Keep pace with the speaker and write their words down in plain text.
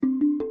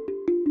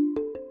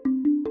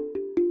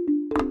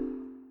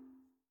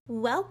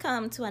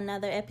Welcome to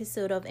another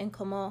episode of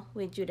Incomo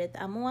with Judith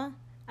Amua.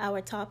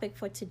 Our topic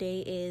for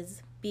today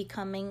is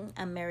becoming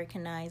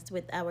Americanized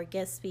with our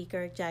guest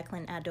speaker,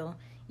 Jacqueline Ado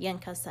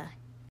Yankasa.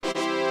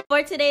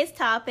 For today's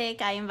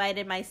topic, I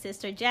invited my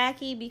sister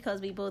Jackie because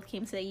we both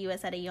came to the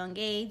U.S. at a young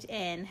age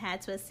and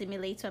had to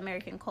assimilate to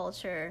American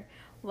culture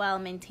while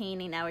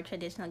maintaining our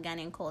traditional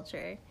Ghanaian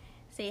culture.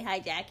 Say hi,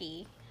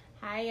 Jackie.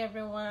 Hi,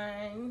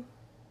 everyone.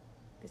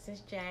 This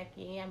is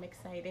Jackie. I'm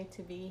excited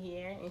to be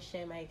here and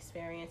share my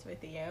experience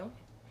with you.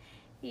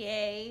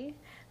 Yay.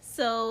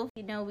 So,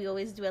 we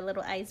always do a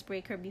little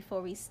icebreaker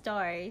before we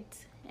start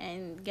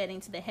and get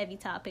into the heavy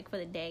topic for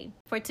the day.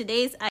 For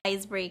today's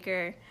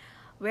icebreaker,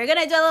 we're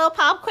going to do a little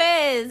pop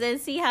quiz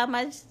and see how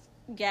much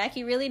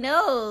Jackie really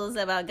knows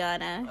about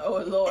Ghana.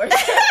 Oh, Lord. I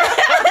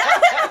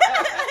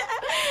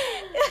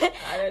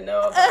don't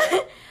know about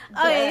that.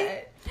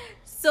 Okay.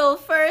 So,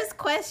 first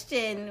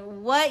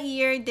question, what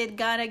year did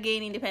Ghana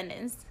gain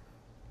independence?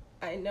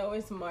 I know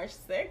it's March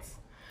 6th,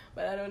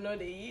 but I don't know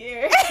the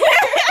year.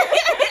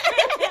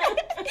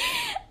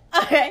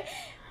 Alright.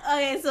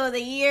 Okay, so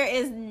the year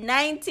is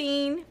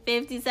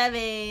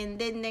 1957.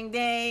 Ding, ding,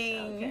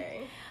 ding.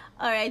 Okay.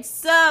 Alright,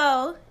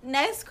 so,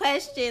 next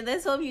question.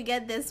 Let's hope you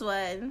get this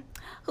one.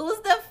 Who's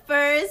the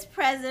first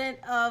president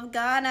of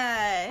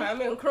Ghana?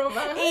 Kwame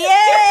Nkrumah.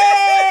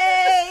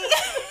 Yay!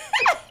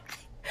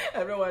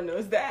 Everyone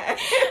knows that.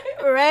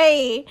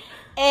 Right.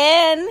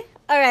 And,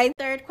 alright,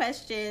 third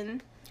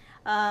question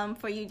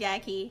for you,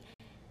 Jackie.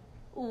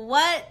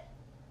 What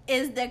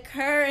is the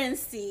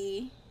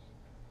currency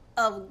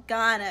of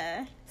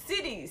Ghana?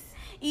 Cities.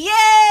 Yay!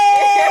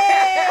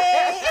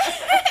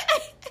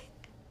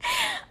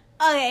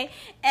 Okay,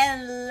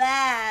 and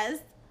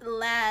last,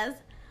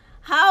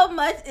 how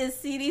much is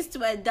cedis to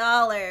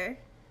 $1?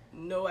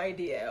 No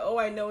idea. All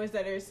I know is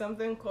that there's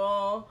something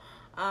called,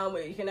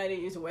 you can either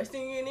use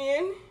Western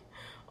Union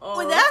or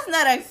well, that's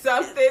not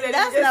something.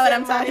 That's not what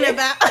I'm talking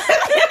about.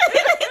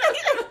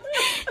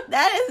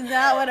 That is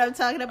not what I'm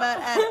talking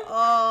about at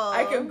all.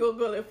 I can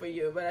Google it for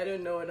you, but I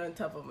don't know it on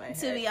top of my head.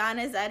 To be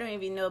honest, I don't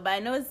even know, but I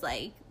know it's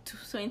like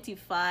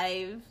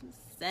 25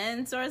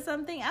 cents or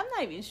something. I'm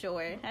not even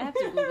sure. I have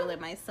to Google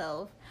it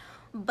myself.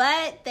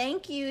 But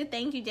thank you,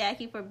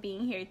 Jackie, for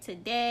being here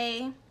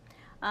today.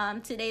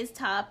 Today's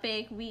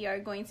topic, we are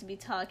going to be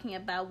talking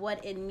about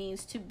what it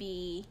means to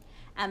be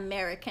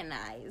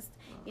Americanized.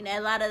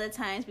 A lot of the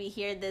times we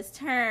hear this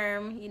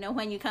term,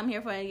 when you come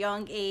here from a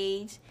young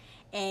age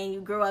and you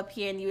grow up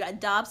here and you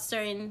adopt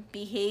certain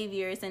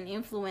behaviors and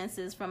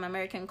influences from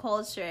American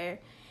culture,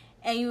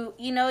 and you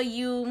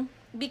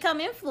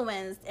become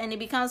influenced and it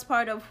becomes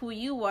part of who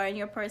you are and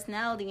your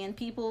personality, and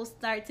people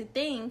start to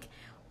think,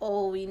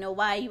 oh,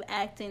 why are you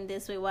acting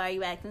this way? Why are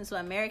you acting so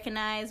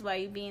Americanized? Why are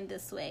you being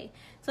this way?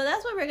 So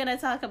that's what we're going to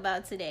talk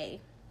about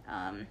today.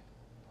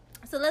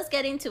 So let's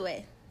get into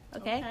it.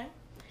 Okay?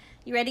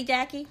 You ready,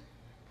 Jackie?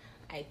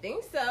 I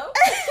think so.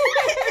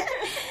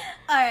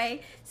 All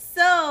right.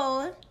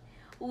 So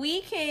we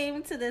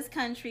came to this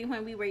country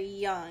when we were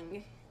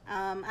young.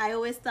 I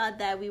always thought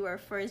that we were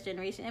first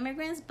generation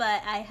immigrants,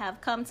 but I have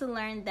come to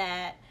learn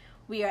that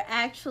we are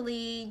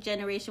actually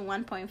generation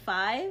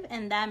 1.5,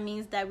 and that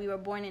means that we were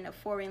born in a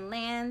foreign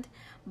land,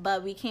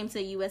 but we came to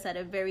the U.S. at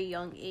a very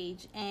young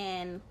age.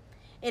 And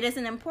it is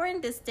an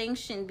important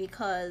distinction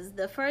because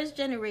the first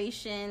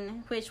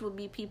generation, which will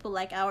be people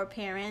like our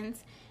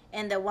parents,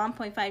 and the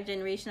 1.5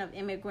 generation of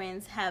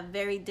immigrants have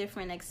very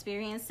different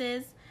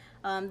experiences.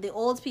 The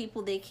old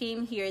people, they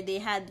came here, they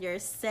had their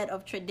set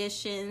of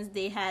traditions,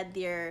 they had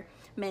their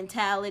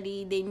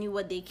mentality, they knew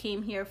what they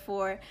came here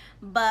for.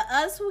 But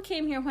us who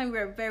came here when we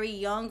were very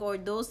young, or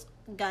those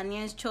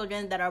Ghanaian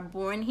children that are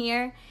born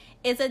here,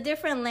 it's a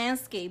different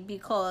landscape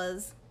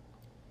because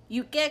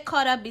you get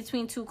caught up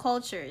between two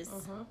cultures.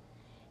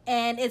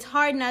 And it's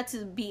hard not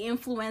to be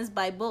influenced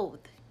by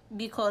both,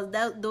 because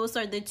those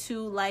are the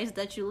two lives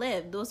that you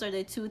live. Those are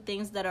the two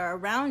things that are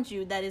around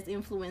you that is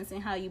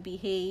influencing how you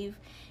behave,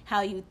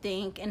 how you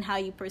think, and how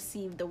you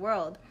perceive the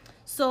world.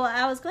 So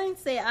I was going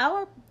to say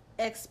our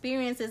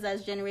experiences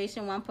as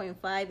generation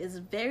 1.5 is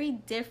very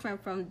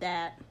different from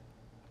that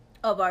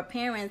of our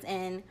parents.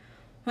 And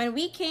when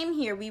we came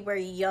here, we were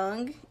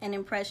young and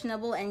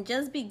impressionable and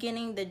just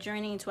beginning the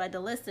journey into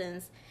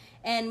adolescence.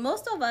 And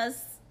most of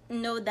us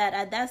know that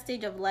at that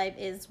stage of life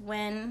is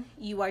when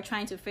you are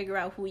trying to figure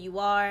out who you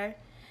are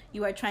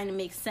trying to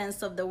make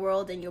sense of the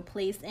world and your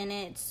place in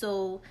it.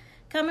 So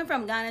coming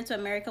from Ghana to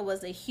America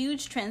was a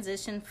huge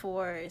transition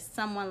for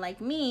someone like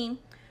me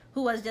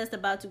who was just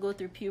about to go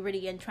through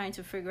puberty and trying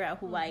to figure out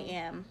who I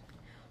am.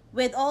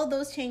 With all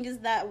those changes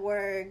that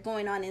were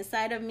going on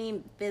inside of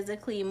me,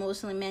 physically,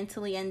 emotionally,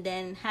 mentally, and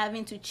then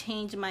having to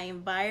change my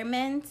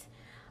environment,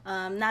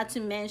 not to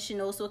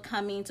mention also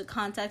coming into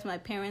contact with my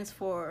parents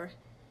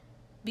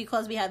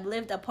because we had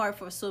lived apart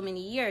for so many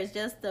years,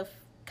 just the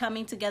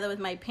coming together with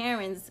my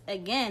parents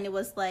again, it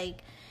was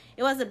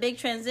a big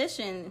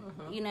transition.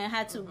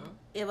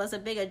 It was a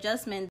big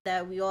adjustment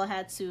that we all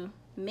had to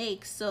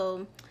make.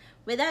 So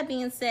with that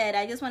being said,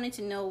 I just wanted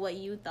to know what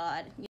you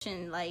thought.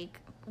 Like,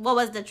 what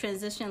was the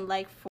transition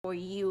like for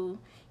you,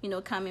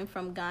 coming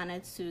from Ghana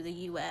to the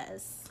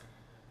US?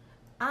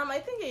 I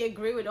think I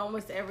agree with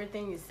almost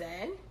everything you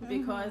said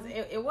because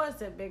it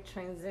was a big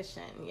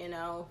transition.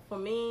 For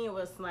me, it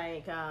was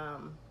like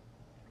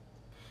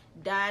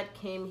Dad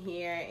came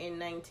here in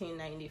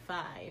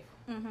 1995,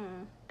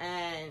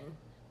 and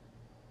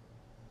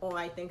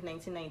I think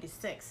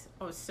 1996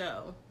 or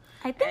so.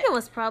 I think it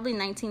was probably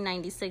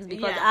 1996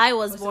 because I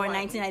was born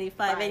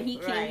 1995 and he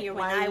came here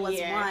when I was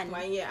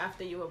 1 year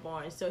after you were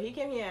born. So he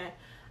came here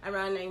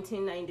around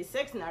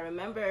 1996, and I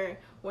remember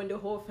when the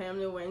whole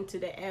family went to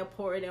the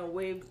airport and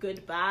waved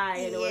goodbye,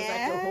 and it was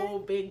like a whole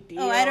big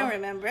deal. Oh, I don't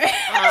remember.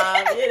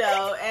 And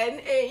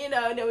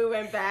then we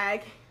went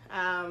back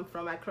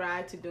from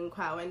Accra to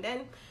Dunkwao, and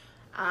then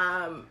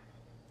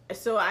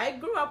so I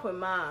grew up with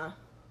Ma,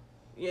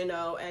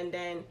 and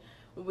then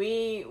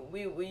we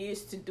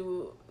used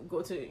to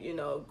go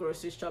to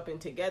grocery shopping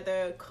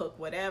together, cook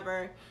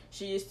whatever.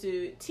 She used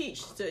to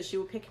teach, so she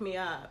would pick me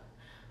up.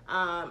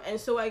 And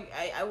so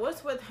I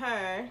was with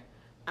her,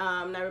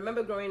 and I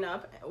remember growing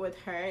up with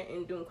her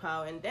in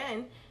Dunkwao, and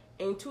then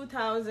in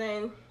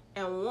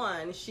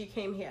 2001 she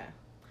came here,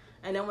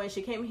 and then when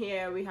she came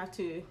here we had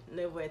to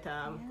live with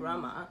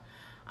grandma,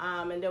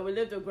 and then we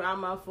lived with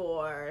grandma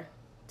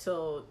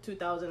till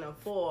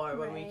 2004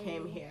 when we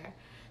came here.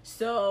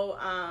 So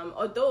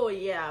although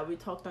we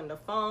talked on the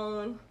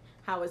phone.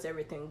 How was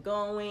everything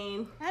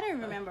going? I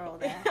don't remember all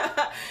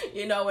that.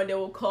 When they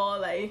would call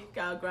like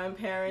our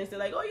grandparents, they're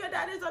like, "Oh, your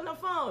dad is on the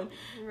phone."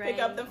 Right.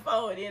 Pick up the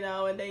phone,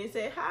 and then you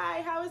say,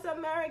 "Hi, how is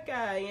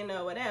America?"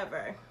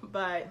 Whatever.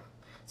 But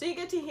so you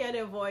get to hear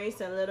their voice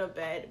a little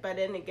bit, but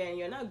then again,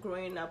 you're not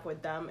growing up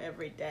with them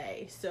every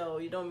day, so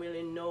you don't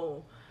really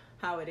know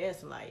how it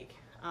is like.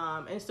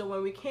 And so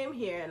when we came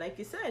here, like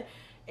you said,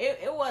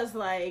 it was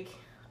like.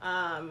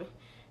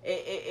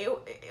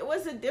 It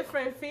was a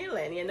different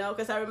feeling,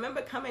 because I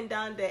remember coming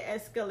down the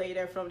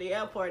escalator from the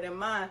airport, and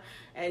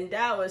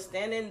Dad was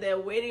standing there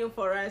waiting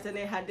for us, and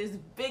they had this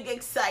big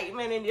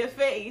excitement in their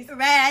face.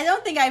 Right, I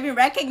don't think I even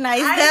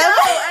recognized them.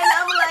 And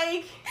I'm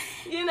like,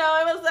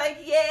 it was like,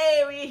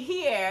 yay, we're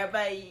here.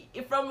 But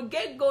from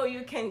get-go,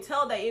 you can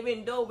tell that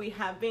even though we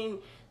have been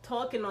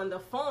talking on the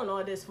phone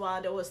all this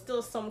while, there was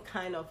still some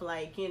kind of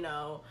like,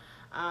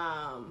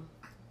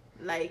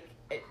 like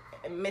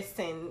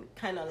missing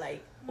kind of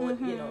like,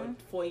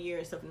 4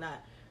 years of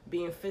not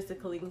being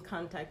physically in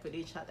contact with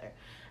each other.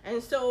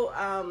 And so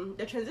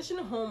the transition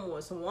home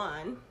was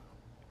one,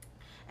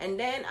 and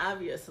then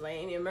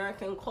obviously in the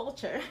American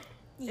culture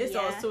it's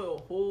also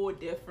a whole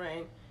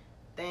different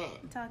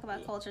thing. Talk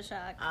about culture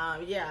shock. I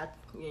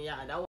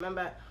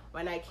remember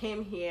when I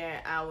came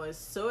here, I was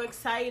so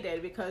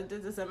excited because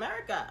this is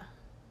America.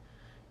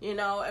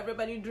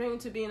 Everybody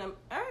dreamed to be in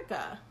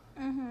America.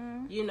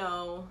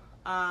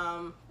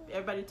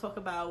 Everybody talk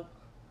about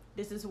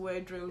this is where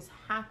dreams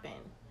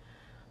happen.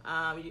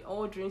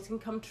 All dreams can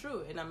come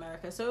true in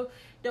America. So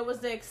there was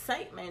the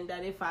excitement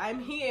that if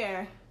I'm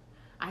here,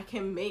 I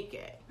can make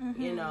it.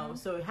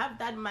 So have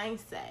that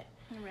mindset.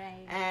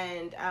 Right.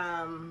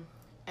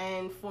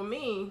 And for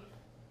me,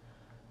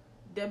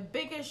 the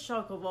biggest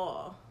shock of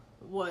all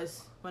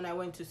was when I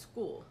went to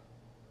school.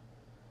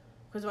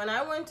 Because when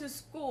I went to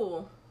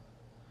school,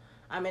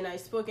 I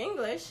spoke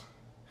English,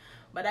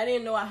 but I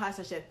didn't know I had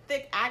such a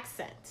thick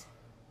accent.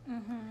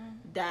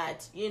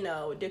 That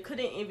they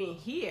couldn't even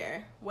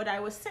hear what I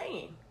was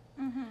saying.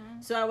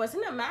 So I was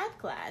in a math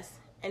class,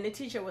 and the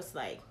teacher was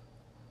like,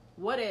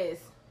 what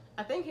is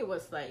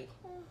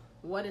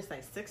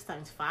 6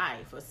 times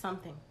 5 or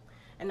something?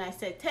 And I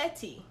said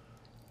 30.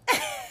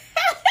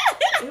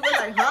 He was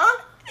like,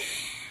 huh?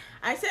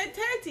 I said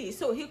 30.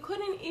 So he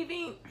couldn't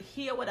even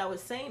hear what I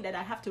was saying, that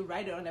I have to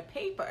write it on a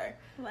paper.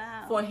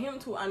 Wow. For him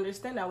to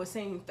understand I was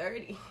saying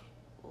 30.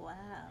 Wow.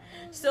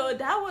 So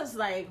that was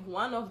like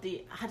one of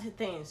the other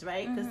things,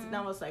 right? Because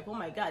I was like, oh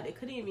my God, they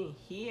couldn't even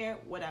hear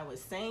what I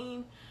was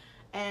saying.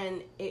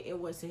 And it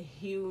was a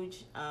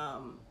huge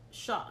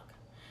shock.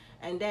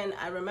 And then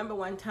I remember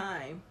one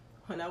time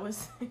when I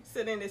was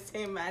sitting in the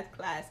same math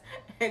class,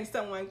 and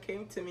someone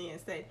came to me and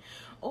said,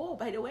 oh,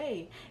 by the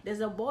way,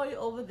 there's a boy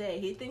over there.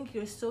 He thinks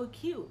you're so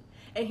cute,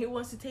 and he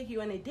wants to take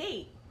you on a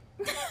date.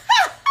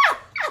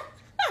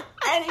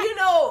 And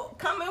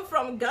coming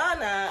from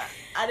Ghana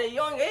at a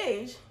young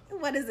age,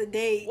 what is a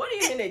date? What do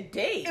you mean a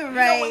date?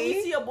 Right. When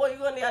you see a boy,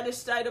 you're on the other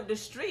side of the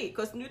street,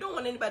 because you don't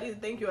want anybody to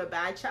think you're a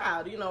bad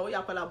child. You're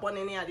born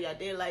any other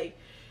day, like.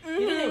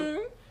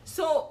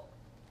 So,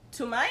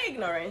 to my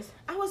ignorance,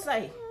 I was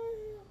like,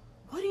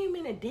 what do you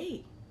mean a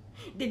date?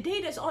 The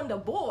date is on the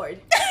board.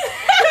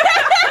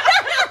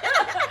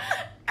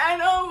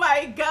 And oh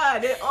my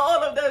God, and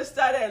all of them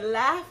started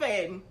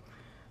laughing.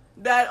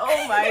 That,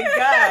 oh my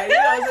God,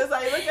 just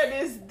like, look at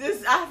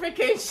this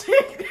African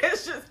chick.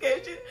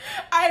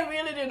 I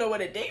really didn't know what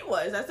a date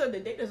was. I said the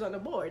date is on the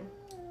board.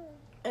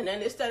 And then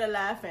they started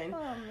laughing.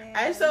 Oh, man.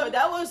 And so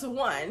that was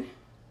one.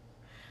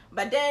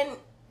 But then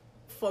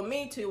for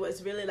me too, it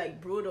was really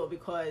like brutal,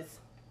 because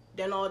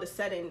then all of a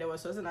sudden there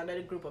was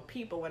another group of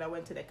people when I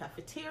went to the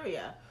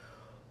cafeteria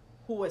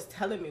who was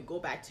telling me, go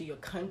back to your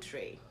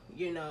country.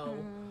 You know,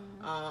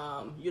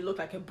 you look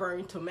like a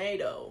burnt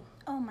tomato.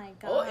 Oh my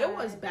God. Oh, it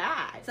was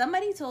bad.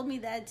 Somebody told me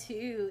that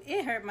too.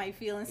 It hurt my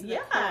feelings.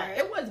 Yeah,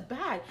 it was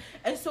bad.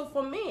 And so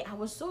for me, I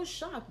was so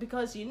shocked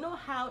because you know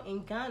how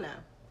in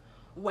Ghana,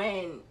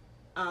 when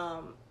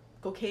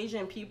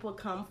Caucasian people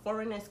come,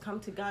 foreigners come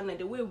to Ghana,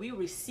 the way we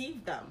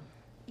receive them.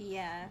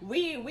 Yeah.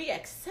 We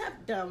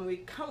accept them. We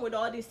come with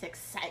all this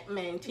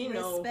excitement, you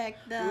know.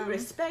 Respect them. We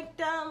respect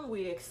them.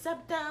 We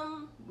accept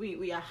them.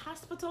 We are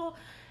hospitable.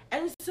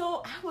 And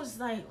so I was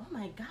like, oh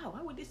my God,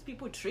 why would these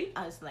people treat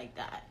us like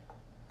that?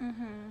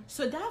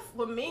 So that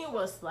for me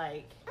was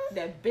like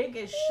the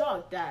biggest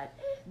shock, that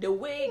the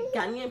way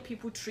Ghanaian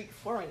people treat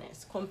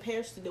foreigners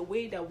compares to the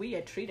way that we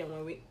are treated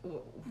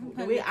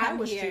the way I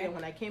was treated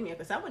when I came here.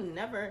 Because I would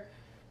never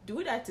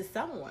do that to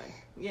someone,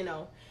 you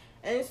know.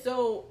 And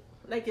so,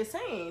 like you're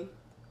saying,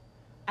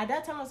 at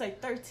that time I was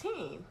like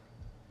 13.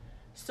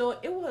 So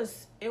it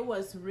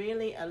was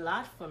really a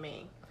lot for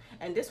me.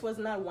 And this was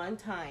not one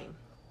time.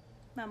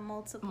 But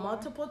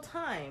multiple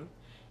time.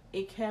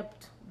 It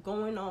kept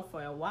going on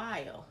for a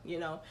while, you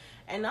know.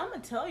 And I'm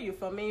gonna tell you,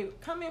 for me,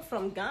 coming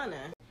from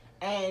Ghana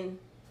and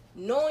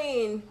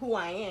knowing who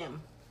I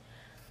am,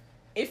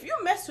 if you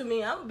mess with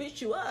me, I'll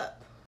beat you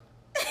up.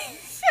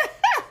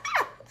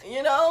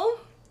 You know.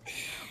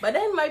 But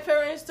then my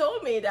parents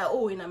told me that,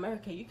 oh, in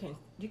America you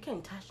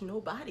can touch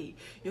nobody.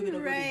 You're gonna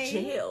go to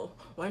jail.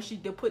 Once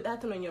they put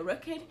that on your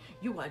record,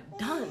 you are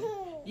done.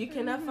 You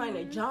cannot find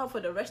a job for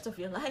the rest of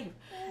your life.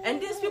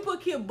 And these people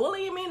keep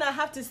bullying me, and I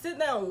have to sit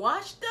there and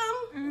watch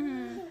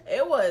them.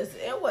 It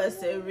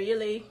was a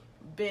really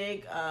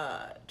big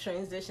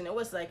transition. It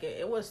was like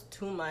it was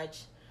too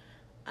much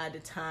at the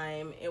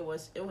time. It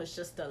was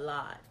just a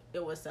lot.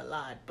 It was a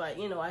lot. But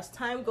you know, as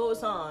time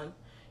goes on,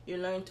 you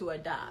learn to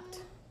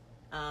adapt.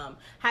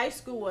 High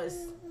school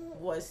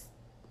was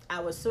I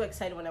was so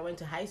excited when I went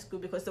to high school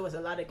because there was a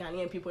lot of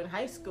Ghanaian people in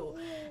high school,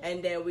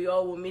 and then we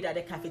all would meet at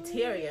the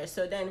cafeteria.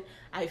 So then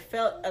I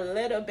felt a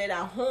little bit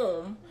at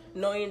home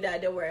knowing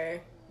that there were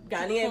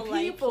Ghanaian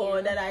people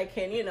like that I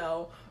can, you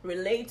know,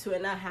 relate to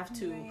and not have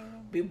to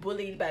be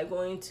bullied by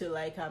going to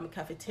like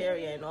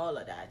cafeteria and all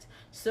of that.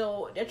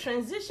 So the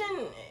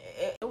transition,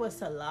 it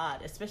was a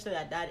lot, especially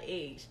at that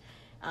age.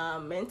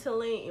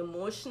 Mentally,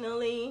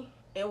 emotionally,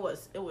 it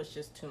was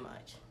just too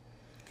much.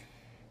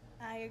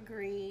 I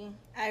agree.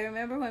 I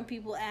remember when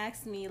people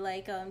asked me,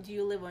 like, do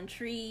you live on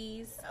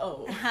trees?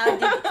 Oh.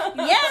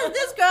 Yes,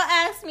 this girl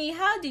asked me,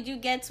 how did you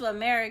get to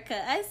America?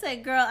 I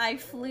said, girl, I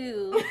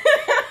flew.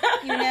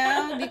 You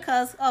know,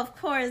 because, of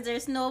course,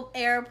 there's no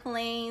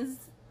airplanes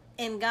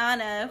in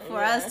Ghana for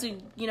us to,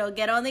 you know,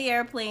 get on the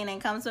airplane and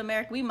come to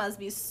America. We must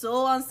be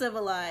so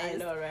uncivilized. I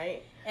know,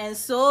 right? And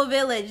so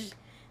village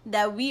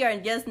that we are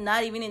just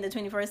not even in the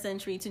 21st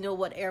century to know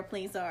what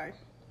airplanes are.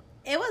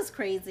 It was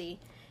crazy.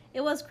 It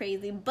was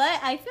crazy.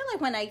 But I feel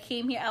like when I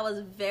came here, I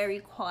was very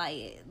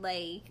quiet.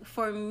 Like,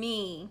 for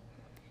me,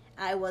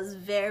 I was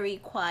very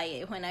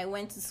quiet. When I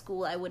went to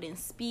school, I wouldn't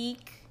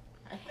speak.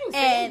 I think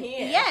same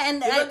here. Yeah, and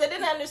because they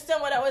didn't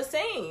understand what I was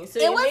saying. So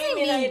it made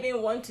me not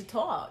even want to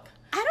talk.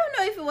 I don't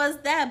know if it was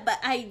that, but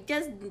I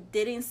just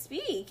didn't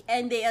speak.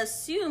 And they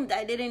assumed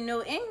I didn't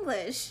know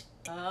English.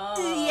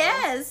 Oh.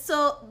 Yes,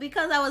 so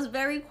because I was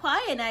very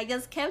quiet and I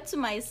just kept to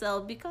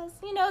myself because,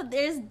 you know,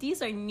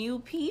 these are new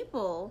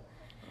people.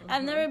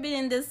 I've never been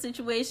in this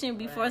situation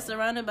before,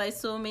 surrounded by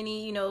so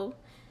many, you know,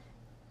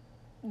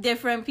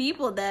 different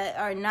people that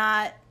I'm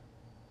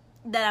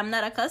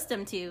not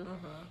accustomed to.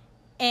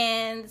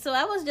 And so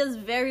I was just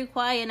very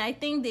quiet, and I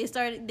think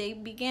they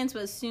began to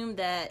assume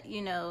that,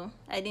 you know,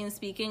 I didn't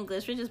speak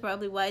English, which is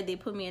probably why they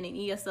put me in an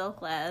ESL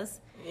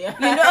class. Yeah.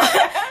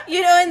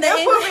 You know, in the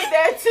put me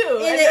there too.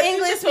 In the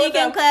English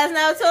speaking class.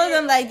 Now I told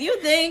them, like,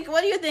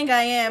 what do you think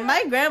I am?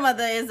 My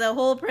grandmother is a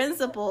whole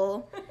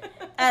principal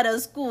at a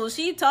school.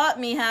 She taught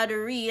me how to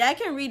read. I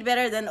can read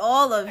better than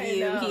all of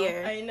you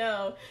here. I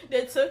know.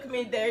 They took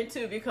me there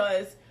too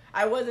because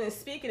I wasn't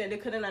speaking and they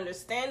couldn't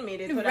understand me.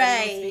 They thought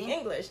I didn't speak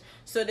English.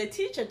 So the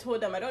teacher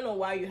told them, I don't know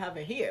why you have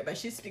her here, but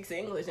she speaks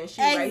English and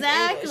she writes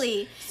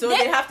English. So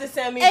they have to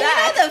send me back.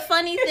 And you know the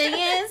funny thing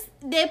is,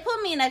 they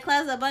put me in a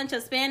class, a bunch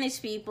of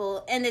Spanish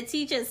people, and the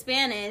teacher's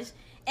Spanish,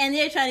 and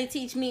they're trying to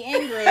teach me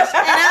English. And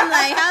I'm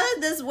like, how does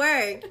this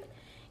work?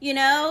 You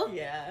know?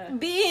 Yeah.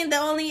 Being the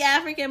only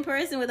African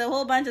person with a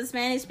whole bunch of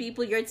Spanish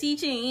people, you're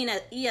teaching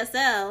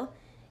ESL.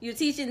 You're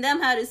teaching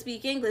them how to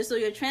speak English. So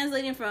you're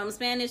translating from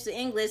Spanish to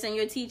English and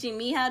you're teaching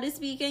me how to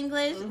speak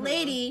English.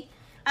 Lady,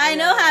 I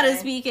know how to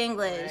speak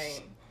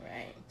English.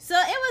 Right. So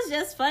it was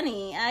just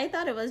funny. I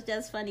thought it was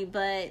just funny,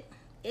 but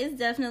it's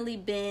definitely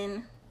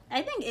been,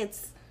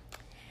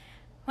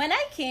 when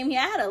I came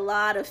here, I had a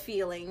lot of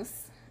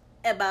feelings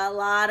about a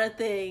lot of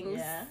things.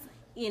 Yeah.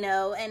 you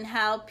know, and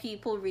how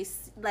people,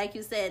 like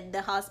you said,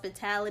 the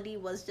hospitality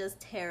was just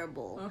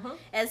terrible,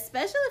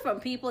 especially from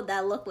people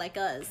that look like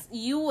us.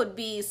 You would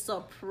be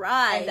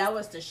surprised. And that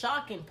was the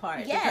shocking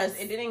part, yes, because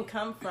it didn't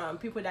come from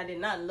people that did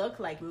not look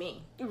like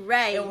me.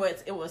 Right.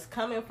 It was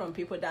coming from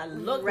people that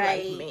look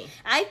like me.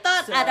 I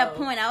thought at a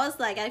point, I was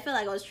like, I feel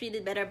like I was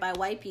treated better by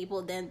white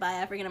people than by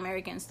African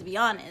Americans, to be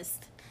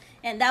honest.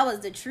 And that was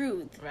the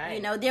truth. Right.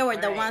 You know, they were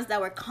the ones that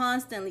were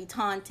constantly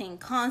taunting,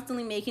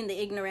 constantly making the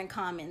ignorant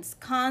comments,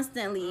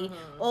 constantly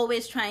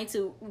always trying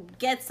to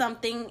get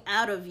something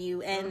out of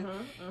you. And,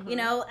 you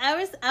know, I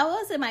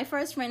was at my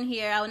first friend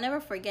here. I will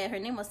never forget. Her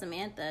name was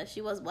Samantha.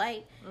 She was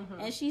white.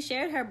 And she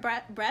shared her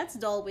Bratz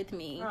doll with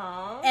me.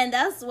 Aww. And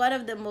that's one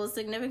of the most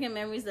significant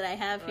memories that I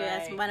have here.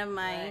 That's one of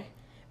my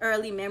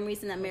early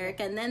memories in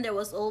America. And then there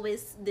was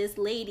always this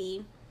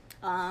lady.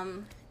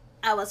 I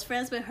was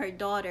friends with her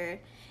daughter.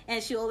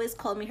 And she always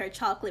called me her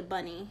chocolate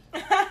bunny.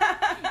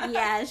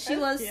 Yeah, she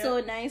was so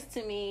nice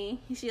to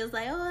me. She was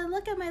like, oh,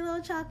 look at my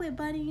little chocolate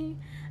bunny.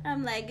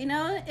 I'm like, you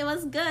know, it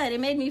was good. It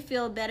made me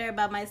feel better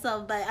about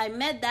myself. But I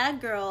met that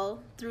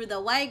girl through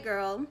the white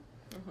girl,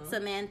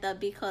 Samantha,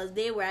 because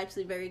they were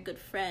actually very good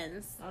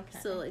friends. Okay.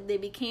 So they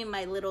became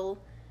my little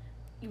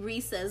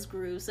recess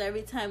group. So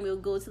every time we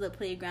would go to the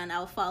playground,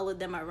 I'll follow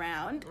them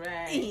around.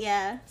 Right.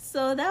 Yeah.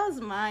 So that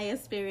was my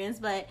experience.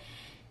 But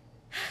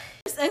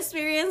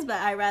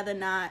I'd rather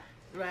not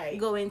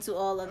go into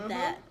all of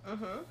that.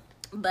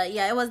 But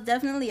yeah, it was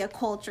definitely a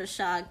culture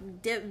shock.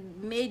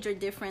 Major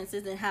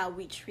differences in how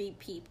we treat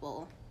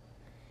people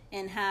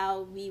and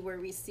how we were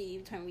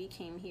received when we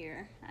came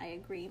here. I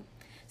agree.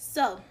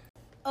 So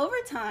over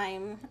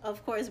time,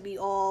 of course, we're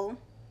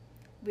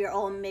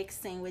all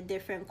mixing with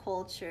different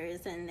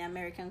cultures and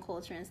American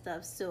culture and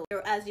stuff. So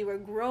as you were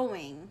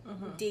growing,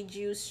 did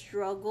you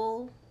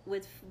struggle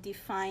with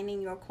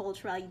defining your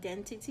cultural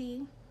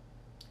identity?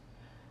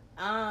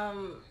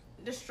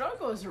 The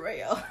struggle is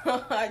real.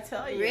 I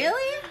tell you.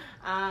 Really?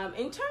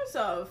 In terms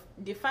of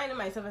defining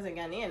myself as a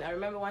Ghanaian, I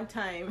remember one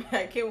time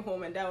I came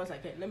home and Dad was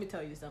like, hey, let me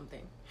tell you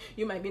something.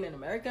 You might be in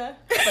America,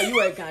 but you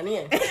are a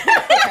Ghanaian.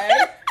 Okay?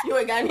 You're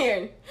a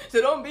Ghanaian.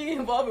 So don't be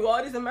involved with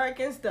all this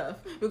American stuff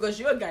because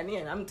you're a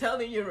Ghanaian. I'm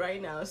telling you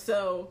right now.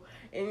 So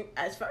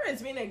as far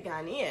as being a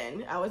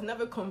Ghanaian, I was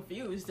never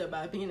confused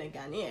about being a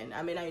Ghanaian.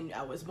 I mean,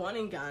 I was born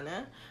in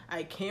Ghana.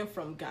 I came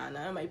from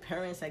Ghana. My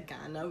parents are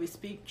Ghana. We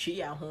speak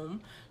Chi at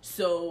home.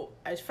 So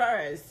as far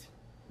as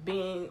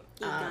being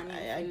a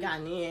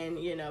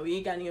Ghanaian, you know, we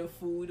eat Ghanaian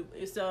food.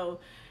 So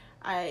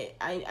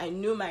I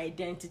knew my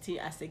identity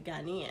as a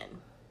Ghanaian.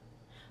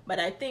 But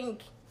I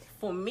think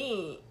for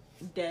me,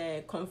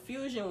 the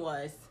confusion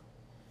was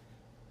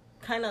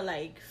kind of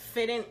like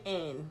fitting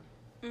in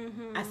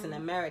as an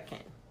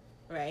American,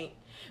 right?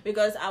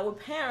 Because our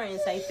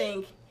parents, I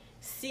think,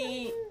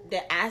 see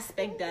the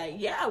aspect that,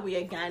 yeah, we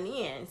are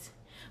Ghanaians,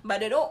 but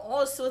they don't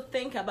also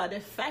think about the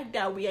fact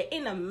that we are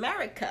in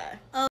America.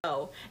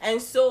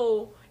 And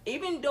so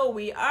even though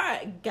we are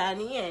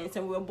Ghanaians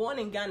and we were born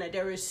in Ghana,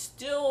 there is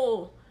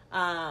still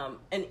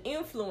an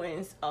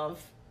influence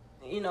of,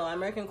 you know,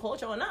 American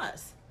culture on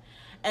us.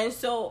 And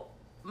so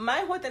my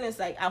whole thing is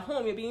like, at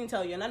home, you're being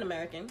told you're not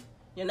American,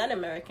 you're not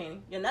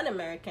American, you're not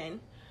American,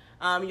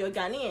 you're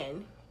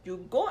Ghanaian.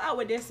 You go out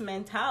with this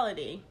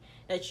mentality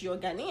that you're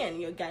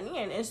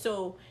Ghanaian. And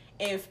so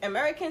if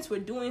Americans were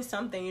doing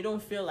something, you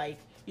don't feel like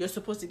you're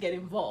supposed to get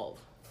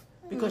involved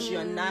because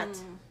you're not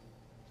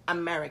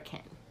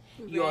American.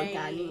 You're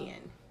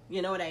Ghanaian.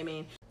 You know what I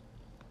mean?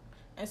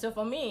 And so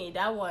for me,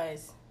 that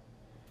was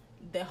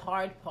the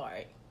hard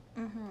part.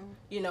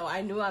 You know,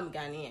 I knew I'm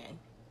Ghanaian,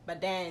 but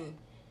then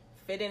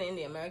fitting in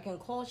the American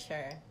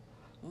culture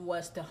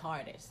was the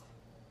hardest.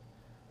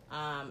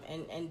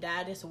 And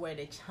that is where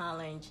the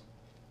challenge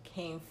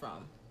came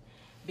from.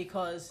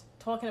 Because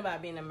talking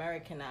about being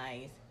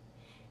Americanized,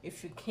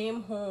 if you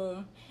came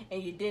home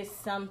and you did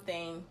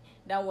something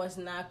that was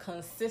not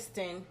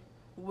consistent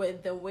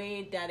with the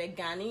way that a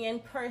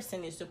Ghanaian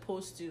person is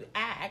supposed to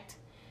act,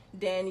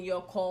 then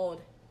you're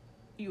called,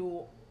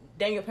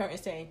 then your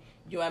parents say,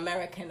 you're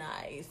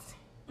Americanized.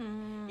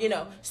 You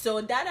know,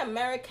 so that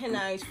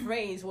Americanized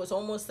phrase was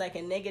almost like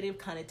a negative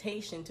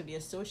connotation to be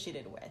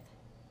associated with.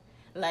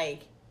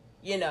 Like,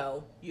 you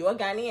know, you're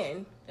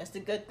Ghanaian, that's the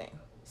good thing.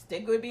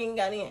 Stick with being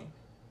Ghanaian.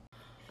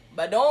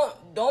 But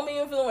don't be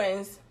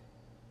influenced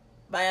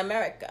by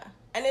America.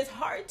 And it's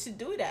hard to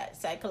do that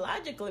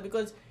psychologically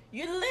because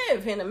you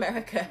live in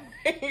America.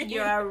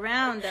 You're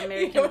around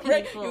American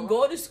people. You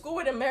go to school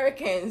with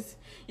Americans.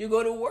 You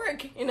go to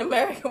work in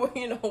America,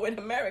 you know, with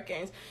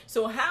Americans.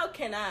 So how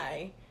can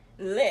I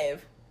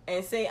live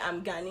and say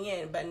I'm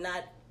Ghanaian but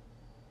not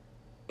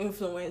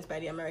influenced by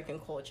the American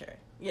culture?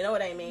 You know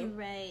what I mean?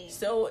 Right.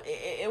 So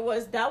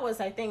that was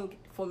I think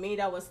for me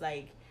that was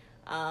like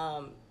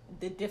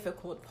the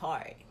difficult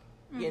part,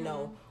 you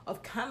know,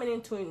 of coming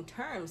into in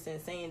terms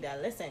and saying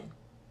that, listen,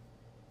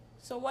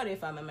 so what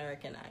if I'm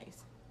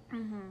Americanized?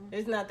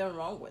 There's nothing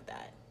wrong with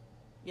that.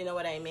 You know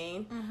what I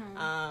mean?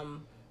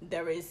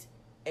 There is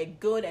a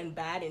good and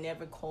bad in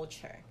every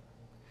culture.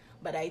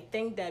 But I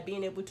think that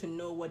being able to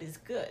know what is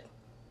good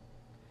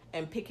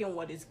and picking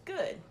what is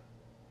good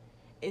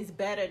is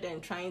better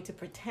than trying to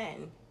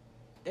pretend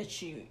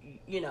that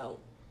you're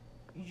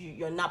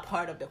not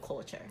part of the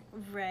culture.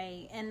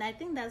 Right. And I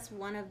think that's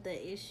one of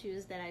the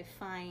issues that I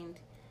find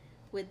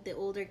with the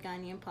older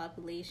Ghanaian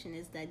population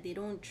is that they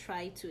don't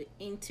try to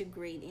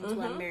integrate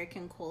into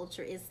American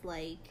culture. It's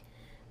like,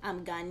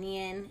 I'm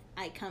Ghanaian,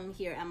 I come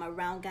here, I'm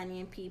around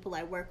Ghanaian people,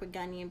 I work with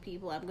Ghanaian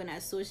people, I'm going to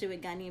associate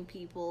with Ghanaian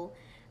people.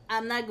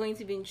 I'm not going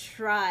to even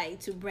try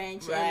to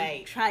branch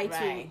and try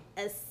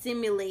to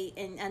assimilate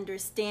and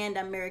understand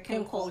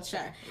American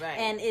culture. Right.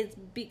 And it's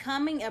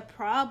becoming a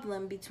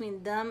problem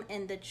between them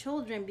and the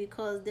children,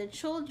 because the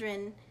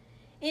children,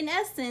 in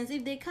essence,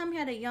 if they come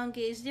here at a young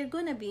age, they're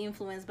going to be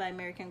influenced by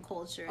American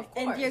culture. Of course.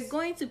 And they're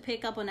going to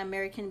pick up on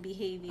American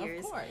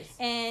behaviors. Of course.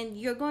 And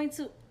you're going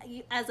to,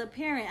 as a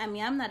parent, I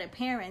mean, I'm not a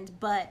parent,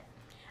 but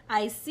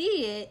I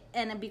see it,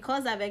 and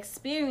because I've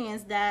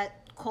experienced that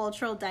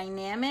cultural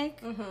dynamic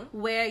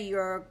where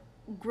you're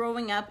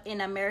growing up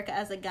in America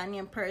as a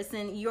Ghanaian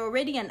person, you're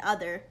already an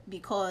other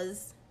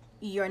because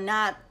you're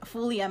not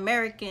fully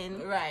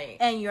American, right?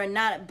 And you're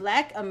not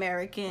Black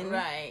American,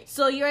 right?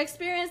 So your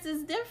experience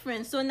is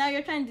different. So now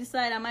you're trying to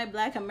decide: am I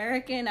Black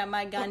American? Am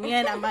I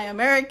Ghanaian? Am I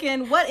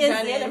American? What is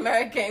Ghanaian it?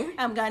 American.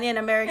 I'm Ghanaian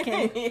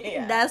American.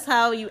 Yeah. That's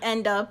how you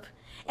end up,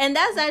 and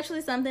that's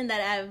actually something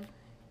that I've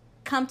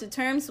come to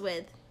terms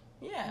with.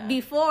 Yeah.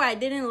 Before, I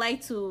didn't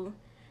like to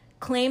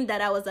claim that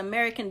I was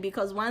American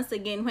because, once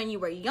again, when you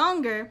were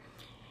younger,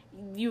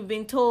 you've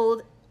been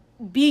told,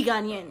 be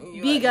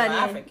Ghanaian, be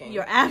Ghanaian.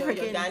 You're African. You're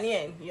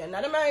Ghanaian. You're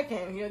not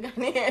American. You're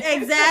Ghanaian.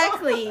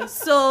 Exactly.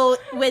 So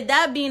with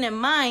that being in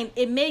mind,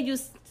 it made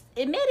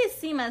it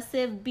seem as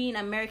if being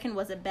American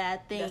was a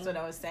bad thing. That's what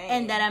I was saying.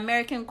 And that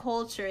American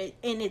culture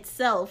in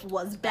itself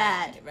was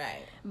bad.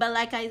 Right. But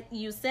like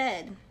you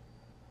said,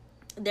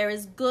 there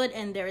is good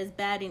and there is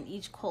bad in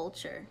each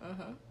culture.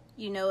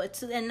 You know,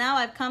 and now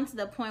I've come to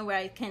the point where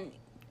I can,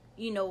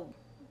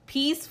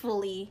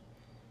 peacefully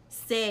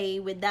say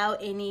without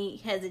any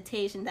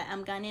hesitation that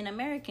I'm Ghanaian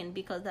American,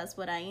 because that's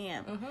what I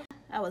am.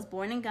 I was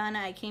born in Ghana.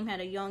 I came here at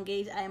a young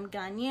age. I am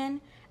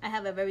Ghanaian. I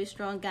have a very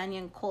strong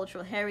Ghanaian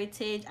cultural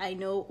heritage. I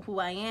know who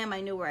I am.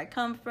 I know where I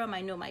come from. I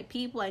know my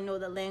people. I know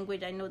the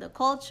language. I know the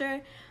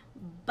culture.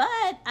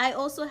 But I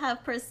also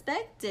have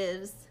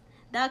perspectives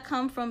that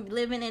come from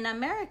living in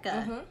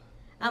America.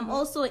 I'm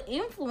also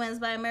influenced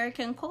by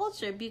American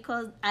culture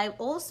because I've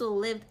also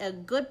lived a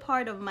good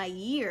part of my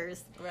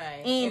years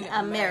in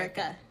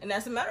America. And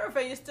as a matter of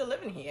fact, you're still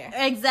living here.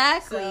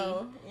 Exactly.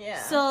 So,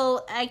 yeah.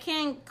 So I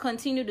can't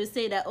continue to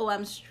say that,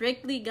 I'm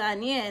strictly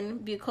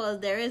Ghanaian, because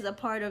there is a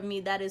part of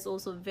me that is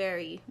also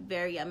very,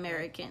 very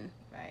American.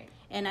 Right.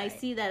 And I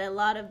see that a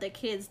lot of the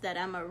kids that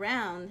I'm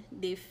around,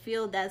 they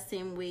feel that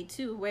same way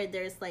too, where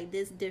there's like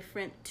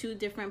two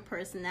different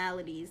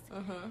personalities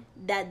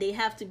that they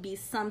have to be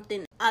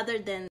something other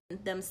than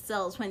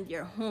themselves when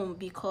they're home,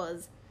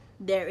 because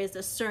there is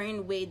a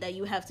certain way that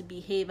you have to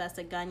behave as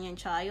a Ghanaian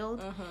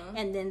child.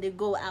 And then they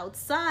go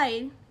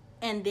outside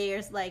and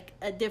there's like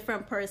a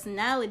different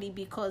personality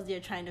because they're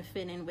trying to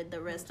fit in with the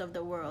rest of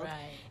the world.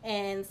 Right.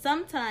 And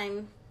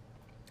sometimes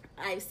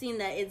I've seen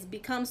that it's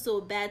become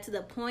so bad to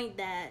the point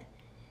that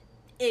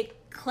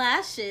it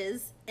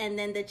clashes, and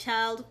then the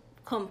child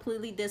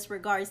completely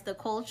disregards the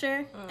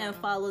culture and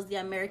follows the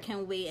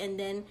American way, and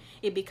then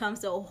it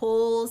becomes a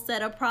whole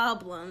set of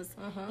problems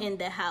in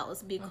the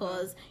house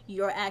because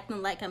you're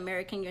acting like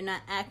American, you're not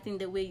acting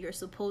the way you're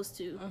supposed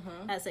to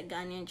as a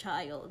Ghanaian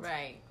child.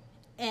 Right.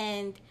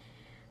 And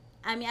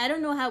I mean, I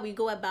don't know how we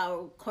go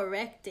about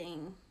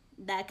correcting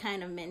that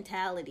kind of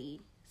mentality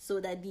so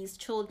that these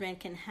children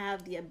can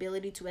have the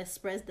ability to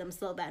express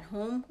themselves at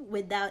home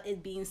without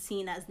it being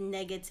seen as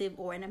negative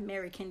or an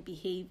American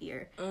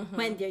behavior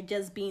when they're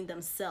just being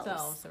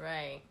themselves.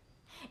 Right.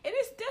 It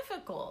is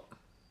difficult,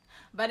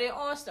 but it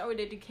all starts with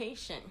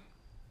education.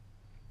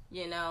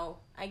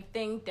 I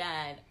think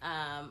that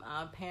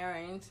our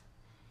parents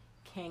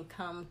can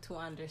come to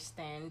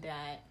understand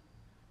that,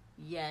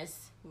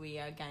 yes, we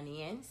are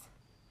Ghanaians,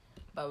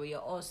 but we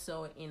are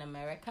also in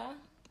America.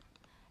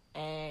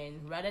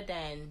 And rather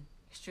than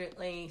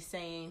strictly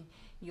saying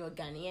you're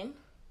Ghanaian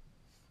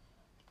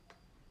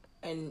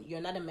and you're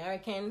not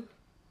American,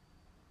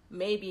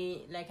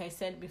 maybe, like I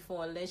said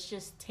before, let's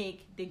just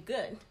take the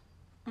good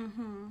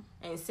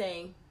and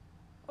say,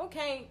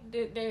 okay,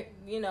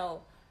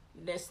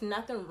 there's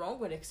nothing wrong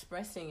with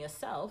expressing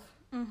yourself.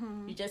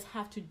 You just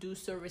have to do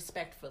so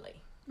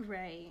respectfully.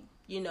 Right.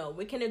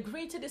 We can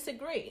agree to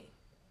disagree.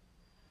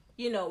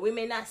 We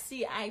may not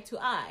see eye to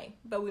eye,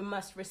 but we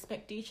must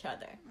respect each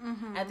other.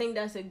 I think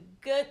that's a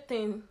good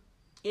thing,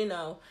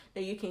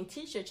 that you can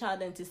teach your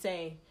child and to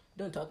say,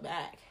 don't talk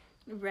back.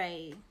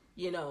 Right.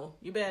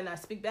 You better not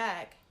speak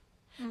back.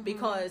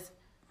 Because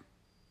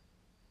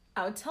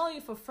I'll tell you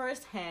for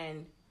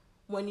firsthand,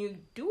 when you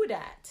do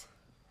that,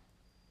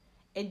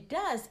 it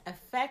does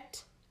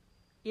affect,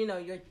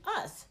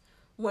 us.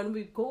 When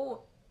we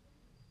go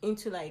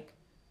into like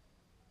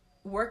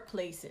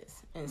workplaces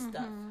and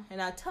stuff.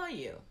 And I'll tell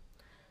you,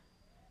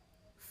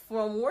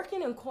 from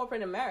working in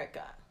corporate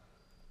America,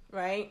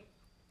 right?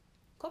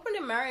 corporate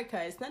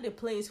America is not a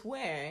place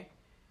where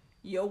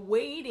you're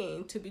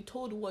waiting to be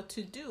told what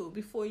to do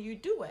before you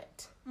do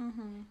it.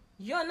 Mm-hmm.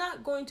 You're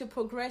not going to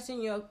progress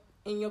in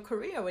your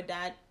career with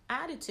that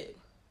attitude.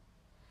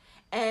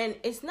 And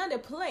it's not a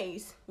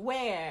place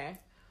where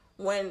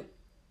when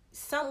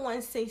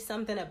someone says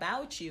something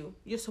about you,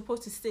 you're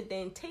supposed to sit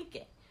there and take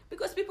it.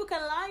 Because people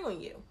can lie on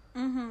you.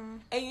 Mm-hmm.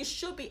 And you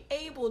should be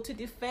able to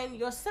defend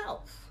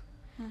yourself.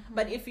 Mm-hmm.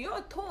 But if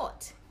you're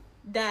taught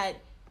that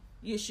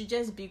you should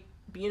just be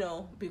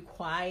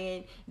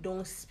quiet,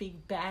 don't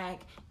speak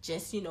back,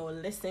 just,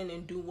 listen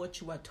and do what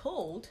you are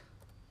told,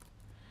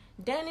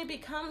 then it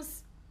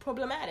becomes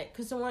problematic.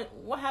 Because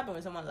what happens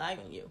when someone lies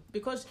on you?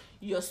 Because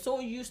you're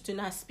so used to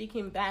not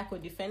speaking back or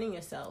defending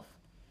yourself,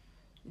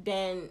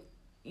 then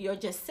you're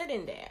just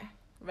sitting there,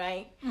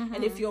 right? Mm-hmm.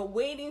 And if you're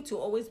waiting to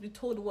always be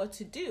told what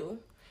to do,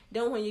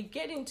 then when you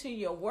get into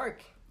your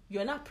work,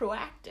 you're not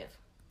proactive.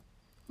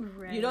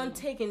 Right. You don't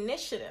take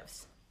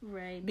initiatives.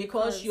 Right.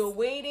 Because you're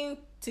waiting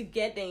to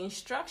get the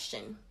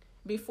instruction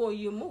before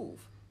you move.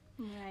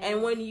 Right.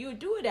 And when you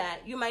do that,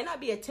 you might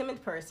not be a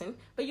timid person,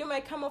 but you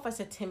might come off as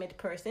a timid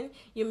person.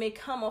 You may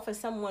come off as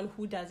someone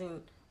who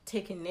doesn't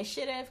take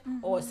initiative,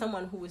 mm-hmm. or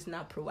someone who is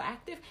not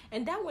proactive,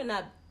 and that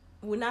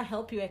will not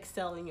help you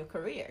excel in your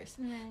careers.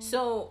 Right.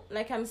 So,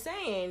 like I'm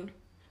saying,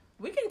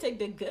 we can take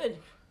the good,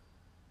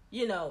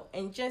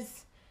 and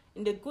just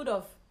in the good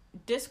of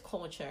this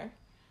culture,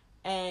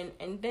 and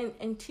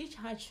teach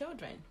our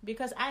children.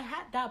 Because I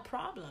had that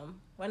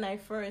problem when I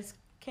first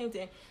came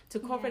to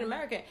corporate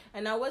America,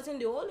 and I wasn't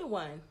the only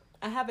one.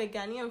 I have a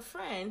Ghanaian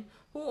friend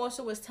who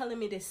also was telling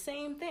me the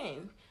same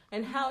thing,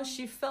 and how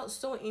she felt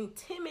so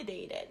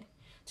intimidated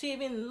to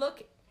even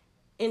look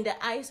in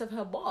the eyes of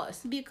her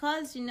boss.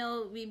 Because,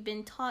 we've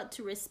been taught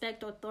to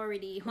respect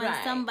authority. When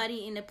Right.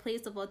 somebody in a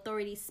place of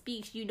authority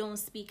speaks, you don't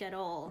speak at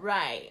all.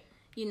 Right.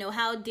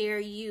 How dare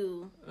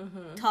you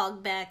Mm-hmm.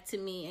 talk back to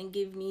me and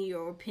give me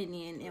your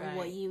opinion and Right,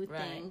 what you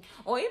right. think.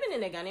 Or even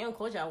in the Ghanaian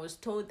culture, I was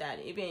told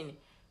that even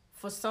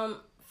for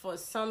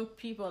some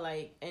people,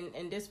 like,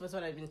 and this was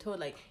what I've been told,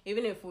 like,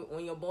 even if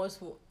when your boss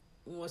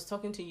was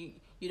talking to you,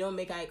 you don't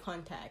make eye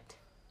contact.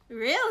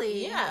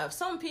 Really? Yeah,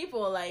 some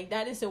people, like,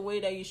 that is a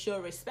way that you show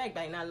respect,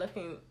 like not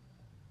looking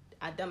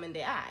at them in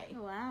the eye.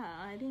 Wow,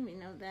 I didn't even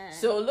know that.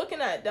 So looking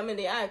at them in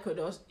the eye could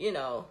also,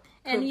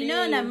 and could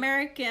in be-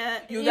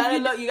 America, you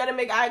gotta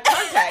make eye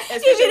contact,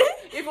 especially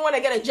if you want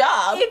to get a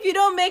job. if you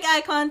don't make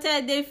eye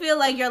contact, they feel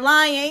like you're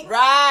lying.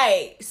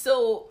 Right.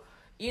 So,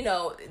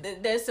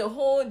 there's a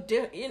whole,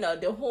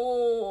 the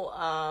whole,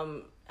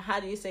 how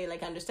do you say,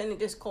 like, understanding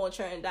this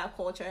culture and that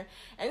culture.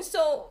 And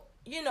so,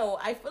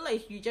 I feel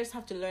like you just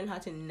have to learn how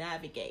to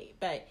navigate.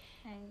 But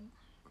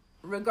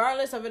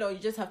regardless of it all, you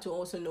just have to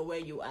also know where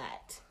you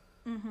at.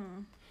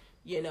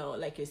 Mm-hmm.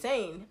 Like you're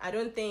saying, I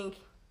don't think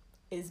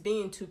it's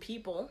being two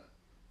people.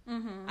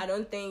 Mm-hmm. I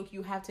don't think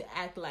you have to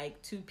act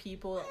like two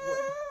people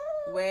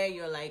where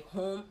you're like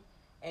home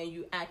and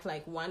you act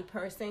like one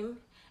person,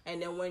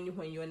 and then when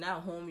you're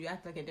not home you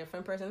act like a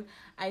different person.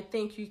 I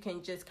think you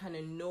can just kind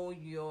of know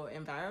your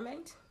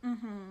environment,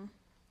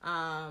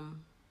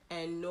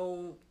 and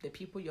know the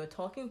people you're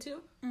talking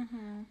to,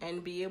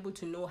 and be able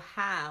to know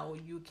how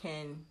you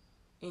can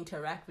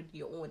interact with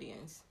your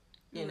audience.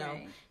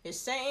 Right. The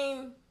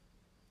same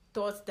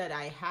thoughts that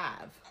I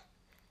have,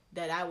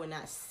 that I would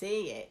not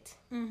say it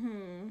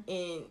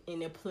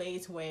in a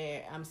place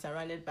where I'm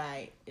surrounded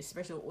by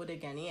especially older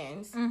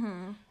Ghanaians,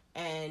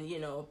 and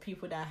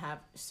people that have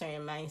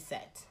certain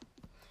mindset,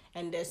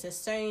 and there's a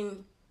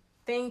certain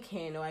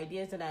thinking or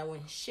ideas that I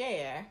would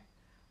share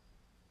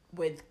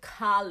with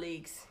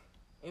colleagues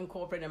in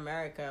corporate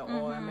America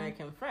or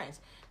American friends.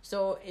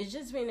 So it's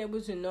just being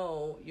able to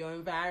know your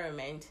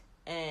environment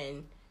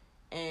and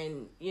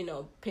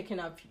picking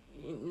up,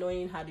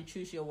 knowing how to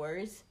choose your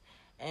words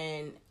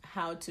and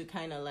how to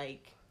kind of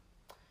like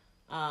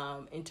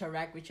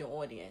interact with your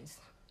audience.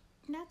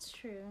 That's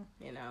true.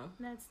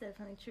 That's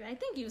definitely true. I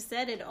think you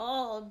said it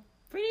all,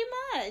 pretty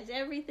much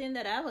everything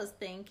that I was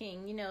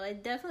thinking.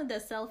 It definitely the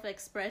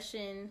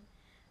self-expression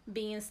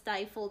being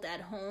stifled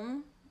at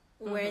home,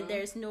 where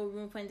there's no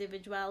room for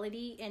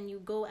individuality, and you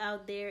go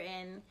out there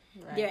and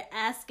they're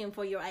asking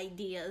for your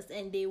ideas,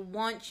 and they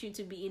want you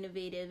to be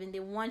innovative, and they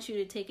want you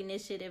to take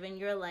initiative, and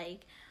you're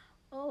like,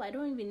 oh, I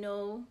don't even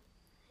know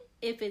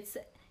if it's,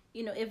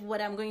 if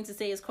what I'm going to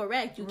say is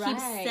correct. You keep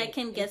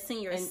second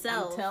guessing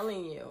yourself. I'm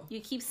telling you. You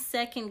keep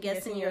second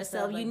guessing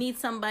yourself. You need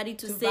somebody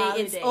to say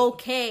validate. it's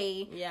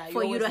okay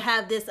for you to always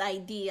have this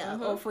idea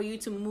or for you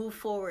to move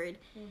forward.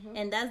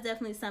 And that's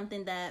definitely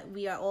something that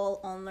we are all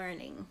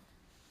unlearning.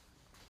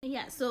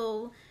 Yeah,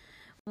 so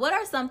what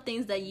are some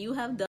things that you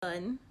have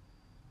done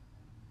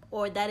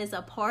or that is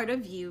a part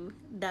of you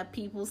that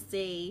people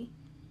say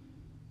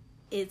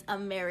is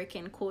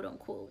American, quote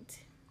unquote?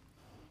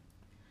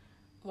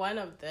 One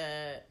of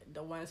the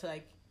ones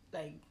like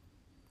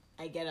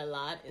I get a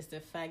lot is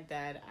the fact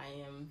that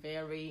I am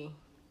very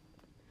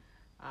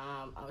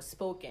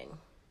outspoken.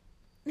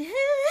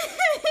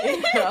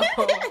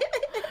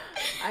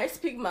 I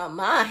speak my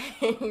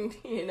mind,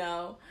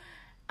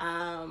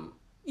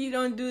 You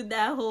don't do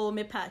that whole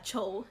me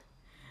pacho.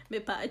 Me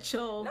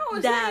pacho. No,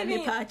 it's da not me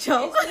even,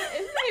 pacho.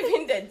 it's not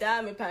even the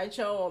da me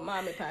pacho or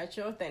ma me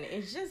pacho thing.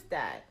 It's just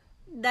that.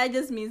 That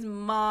just means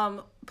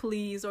mom,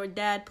 please, or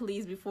dad,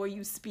 please, before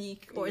you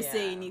speak or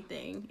say Yeah.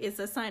 anything. It's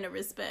a sign of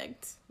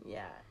respect.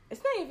 Yeah,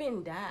 it's not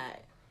even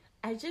that.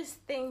 I just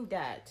think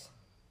that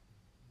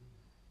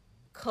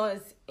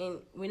because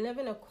we live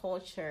in a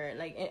culture,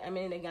 like, I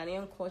mean, in the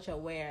Ghanaian culture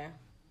where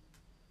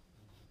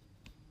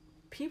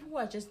people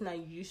are just not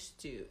used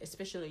to,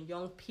 especially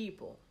young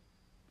people,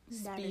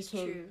 That is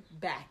speaking true.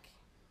 back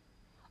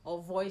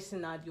or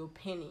voicing out your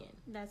opinion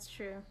That's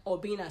true. or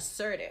being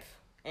assertive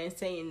and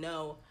saying,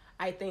 no,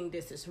 I think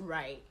this is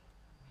right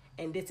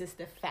and this is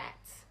the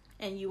facts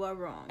And you are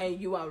wrong. and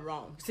you are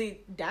wrong.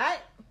 See,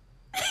 that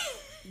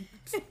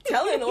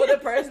telling older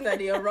person that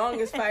they are wrong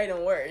is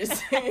fighting words.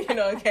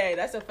 Okay,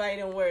 that's a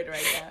fighting word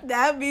right there.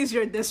 That means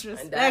you're And that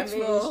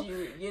disrespectful.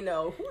 means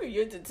who are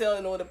you to tell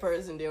an older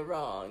person they're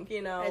wrong,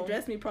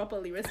 Address me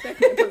properly.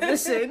 Respect my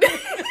position.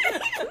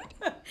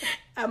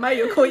 Am I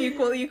your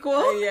co-equal?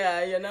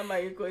 Yeah, you're not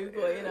my equal,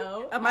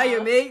 Am I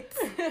your mate?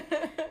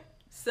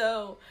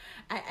 So,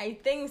 I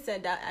think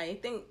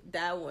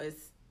that was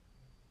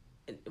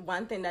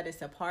one thing that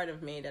is a part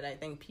of me that I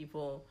think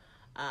people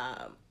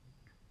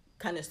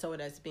kind of saw it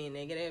as being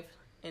negative,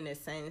 in the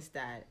sense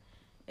that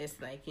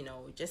it's like,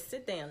 just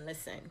sit there and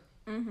listen,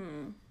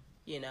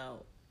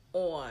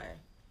 or,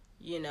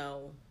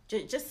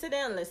 just sit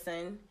there and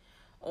listen,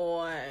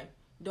 or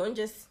don't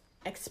just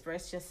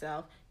express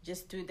yourself,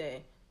 just do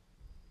the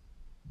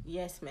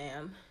yes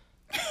ma'am,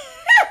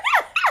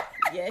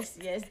 yes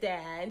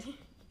dad,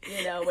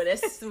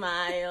 with a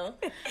smile,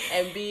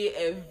 and be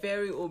a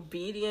very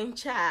obedient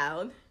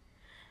child,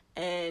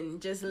 and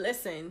just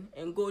listen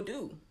and go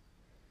do.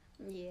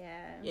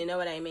 Yeah. You know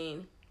what I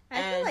mean?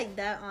 I feel like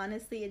that,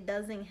 honestly, it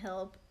doesn't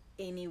help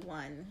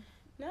anyone.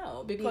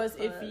 No, because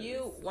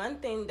one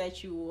thing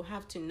that you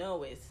have to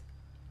know is,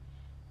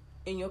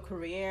 in your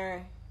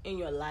career, in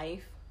your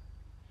life,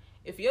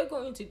 if you're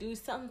going to do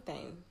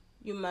something,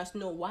 you must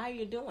know why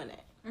you're doing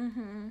it.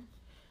 Mm-hmm.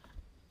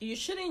 You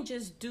shouldn't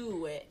just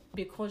do it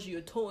because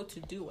you're told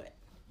to do it.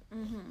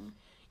 Mm-hmm.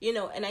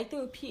 And I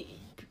think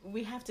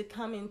we have to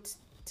come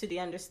into the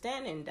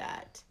understanding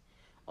that,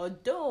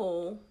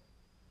 although,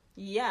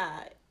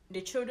 yeah,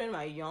 the children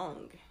are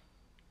young,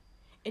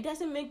 it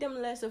doesn't make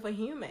them less of a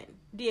human.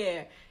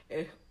 They're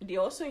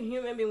also a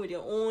human being with their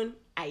own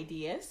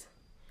ideas,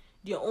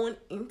 their own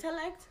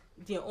intellect,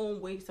 their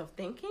own ways of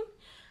thinking.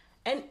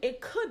 And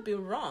it could be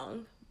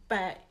wrong,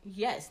 but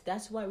yes,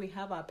 that's why we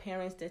have our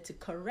parents there to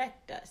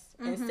correct us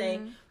and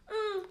say,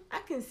 I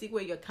can see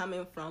where you're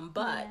coming from,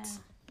 but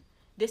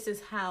this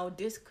is how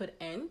this could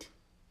end.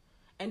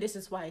 And this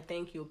is why I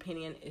think your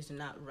opinion is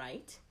not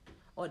right.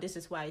 Or this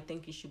is why I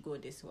think you should go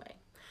this way.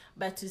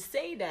 But to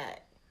say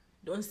that,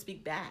 don't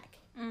speak back,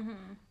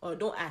 or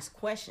don't ask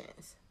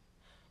questions.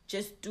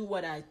 Just do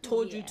what I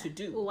told you to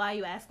do. Well, why are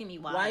you asking me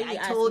why? Why are you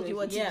I told asking you me?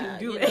 what to Yeah,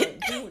 do. Do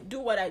it. do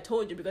what I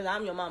told you, because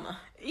I'm your mama.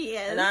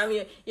 Yes. And I'm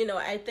your,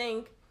 I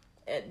think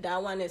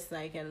that one is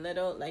like a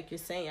little, like you're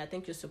saying, I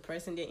think you're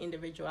suppressing their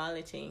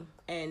individuality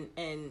and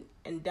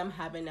them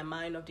having a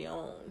mind of their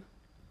own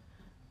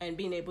and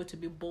being able to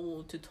be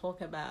bold to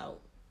talk about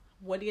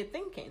what you're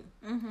thinking.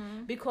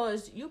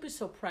 Because you'll be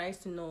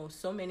surprised to know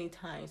so many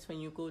times when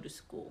you go to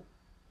school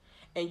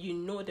and you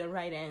know the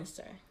right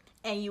answer.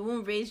 And you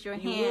won't raise your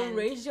hand. You won't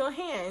raise your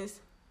hands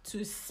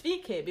to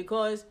speak it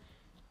because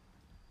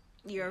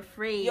you're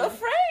afraid. You're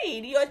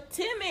afraid. You're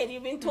timid.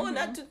 You've been told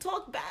not to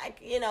talk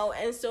back,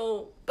 and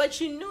so, but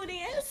you knew the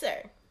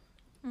answer.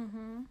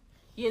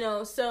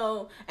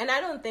 So, and I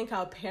don't think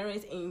our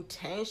parents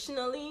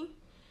intentionally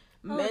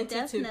meant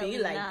it to be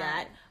like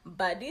that.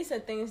 But these are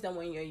things that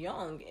when you're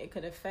young, it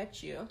could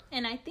affect you.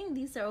 And I think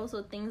these are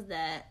also things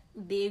that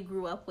they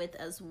grew up with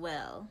as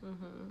well.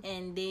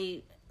 And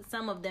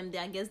some of them,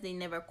 I guess they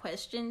never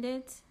questioned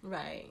it.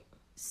 Right.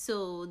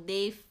 So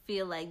they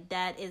feel like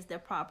that is the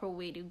proper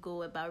way to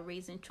go about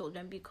raising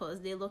children,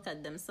 because they look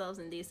at themselves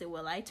and they say,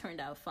 well, I turned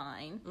out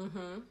fine.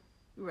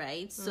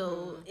 Right?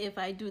 So if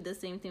I do the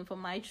same thing for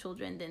my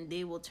children, then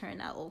they will turn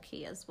out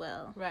okay as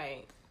well.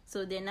 Right.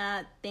 So they're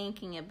not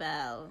thinking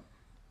about...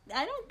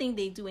 I don't think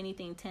they do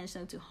anything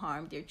intentional to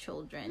harm their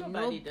children.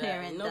 Nobody no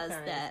parent does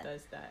that.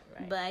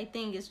 Right. But I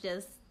think it's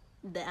just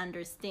the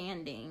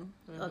understanding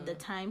of the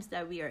times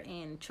that we are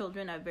in.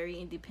 Children are very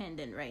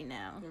independent right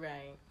now.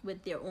 Right.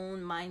 With their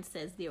own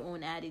mindsets, their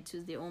own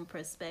attitudes, their own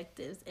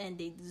perspectives, and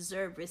they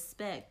deserve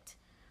respect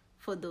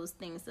for those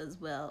things as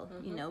well.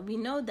 We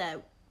know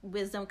that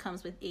wisdom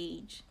comes with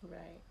age.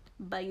 Right.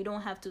 But you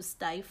don't have to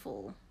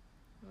stifle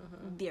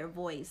their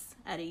voice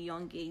at a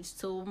young age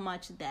so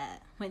much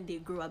that when they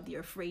grow up,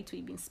 they're afraid to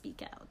even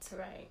speak out.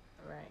 Right.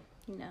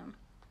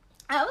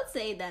 I would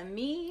say that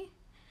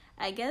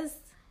I guess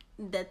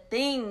the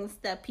things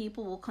that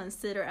people will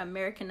consider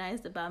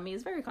Americanized about me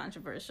is very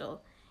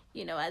controversial.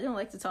 I don't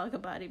like to talk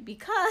about it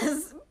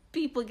because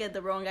people get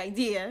the wrong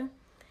idea.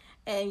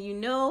 And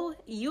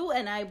you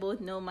and I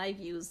both know my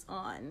views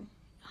on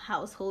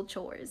household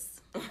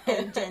chores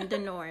and gender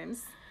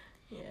norms.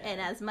 Yeah.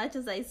 And as much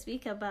as I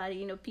speak about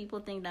it, people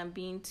think that I'm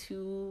being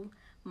too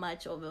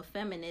much of a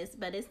feminist,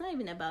 but it's not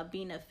even about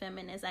being a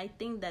feminist. I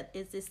think that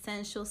it's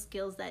essential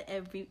skills that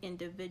every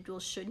individual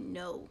should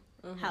know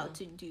how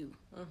to do.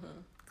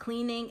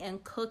 Cleaning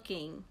and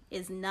cooking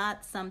is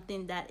not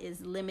something that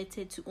is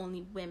limited to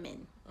only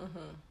women.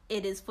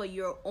 It is for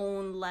your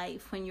own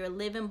life. When you're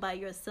living by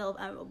yourself,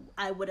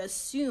 I would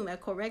assume a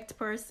correct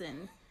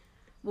person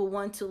will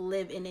want to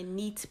live in a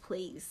neat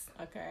place.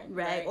 Okay.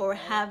 Right? Or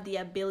have the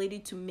ability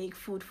to make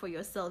food for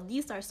yourself.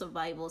 These are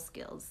survival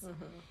skills.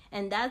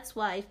 And that's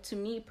why, to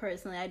me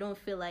personally, I don't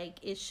feel like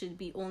it should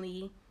be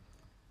only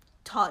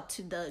taught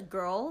to the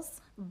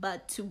girls,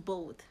 but to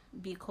both,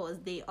 because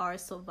they are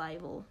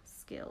survival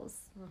skills.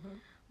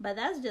 But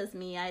that's just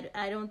me.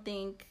 I don't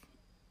think...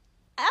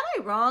 Am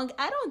I wrong?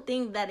 I don't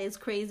think that it's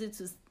crazy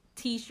to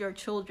teach your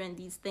children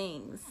these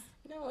things.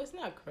 No, it's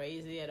not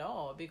crazy at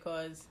all,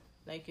 because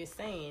like you're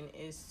saying,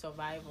 it's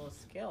survival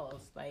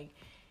skills. Like,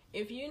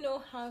 if you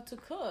know how to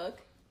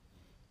cook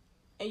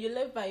and you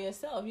live by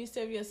yourself, you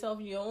save yourself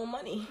your own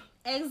money.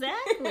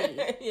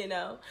 Exactly.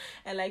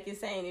 And like you're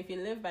saying, if you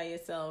live by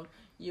yourself,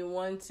 you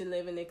want to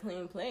live in a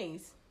clean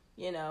place,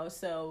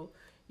 so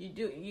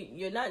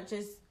you're not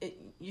just,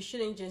 you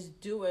shouldn't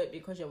just do it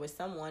because you're with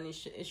someone.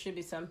 It should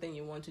be something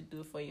you want to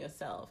do for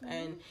yourself.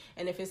 And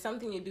if it's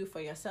something you do for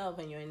yourself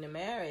and you're in a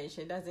marriage,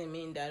 it doesn't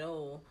mean that,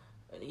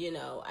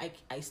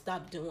 I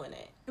stopped doing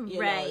it.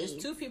 Right. It's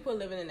two people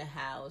living in a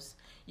house.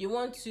 You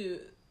want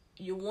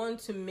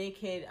to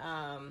make it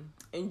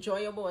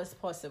enjoyable as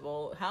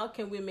possible. How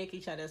can we make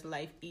each other's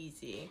life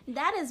easy?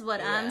 That is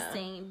what I'm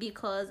saying,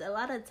 because a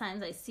lot of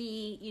times I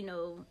see,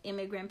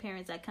 immigrant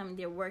parents that come,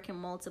 they're working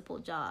multiple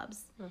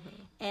jobs.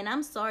 And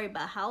I'm sorry,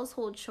 but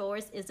household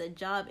chores is a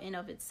job in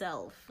of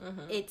itself.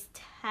 It's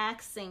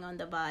taxing on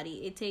the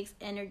body. It takes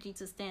energy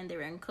to stand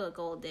there and cook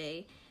all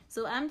day.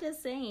 So I'm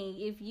just saying,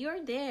 if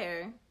you're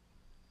there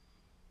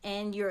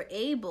and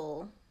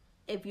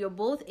if you're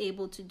both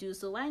able to do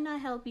so, why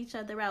not help each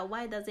other out?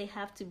 Why does it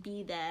have to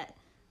be that,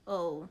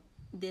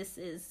 this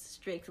is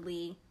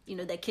strictly,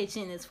 the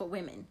kitchen is for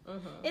women?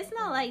 It's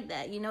not like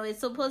that. It's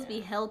supposed to be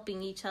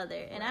helping each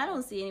other. And I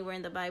don't see anywhere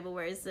in the Bible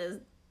where it says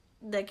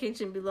the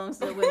kitchen belongs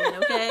to the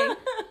women, okay?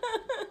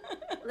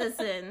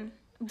 Listen,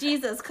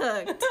 Jesus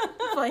cooked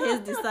for his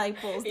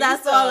disciples.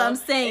 That's all I'm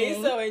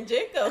saying. Esau and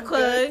Jacob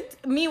cooked.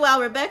 Meanwhile,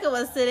 Rebecca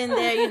was sitting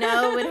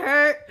there, with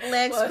her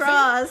legs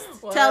crossed,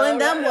 telling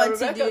them what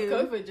Rebecca to do.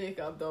 Cooked for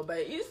Jacob though,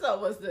 but Esau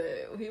was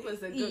a good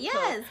cook.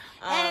 Yes,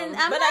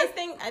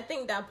 I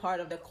think that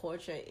part of the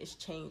culture is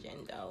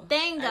changing though.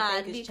 Thank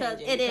God, because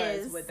it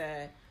is with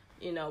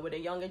the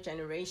younger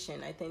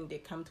generation. I think they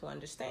come to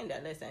understand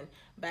that. Listen,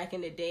 back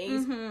in the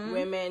days,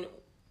 women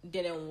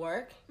didn't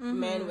work.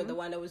 Men were the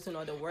one that was doing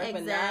all the work.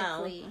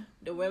 Exactly. But now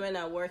the women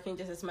are working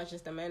just as much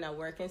as the men are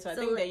working. So I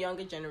think the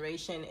younger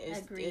generation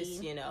is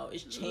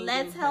changing.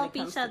 Let's help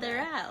each other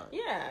out.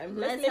 Yeah,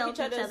 let's make each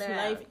other's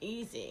life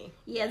easy.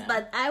 Yes,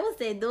 but I would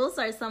say those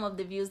are some of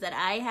the views that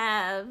I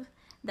have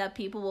that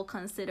people will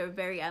consider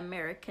very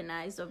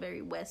Americanized or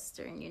very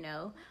Western,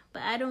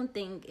 But I don't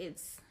think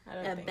it's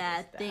a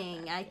bad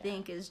thing. I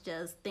think it's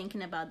just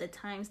thinking about the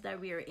times that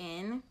we're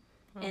in.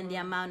 And the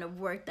amount of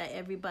work that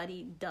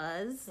everybody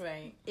does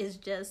is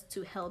just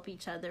to help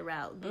each other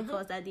out.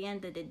 Because at the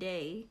end of the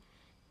day,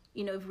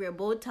 if we're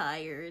both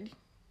tired,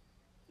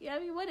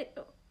 we're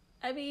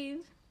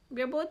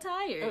both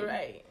tired.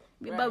 Right.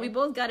 But we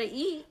both got to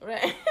eat.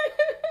 Right.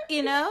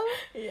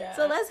 Yeah.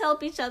 So let's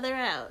help each other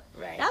out.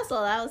 Right. That's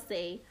all I'll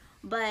say.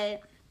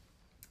 But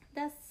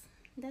that's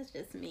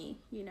just me.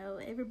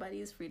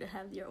 Everybody is free to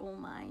have their own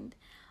mind.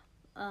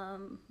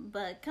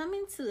 But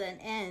coming to an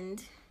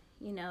end...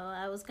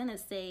 I was going to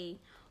say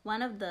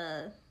one of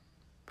the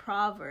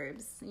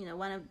proverbs,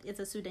 it's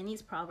a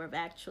Sudanese proverb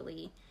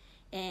actually.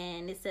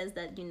 And it says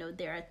that,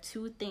 there are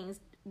two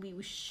things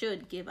we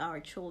should give our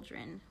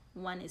children.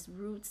 One is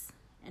roots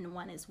and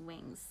one is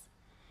wings.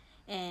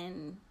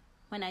 And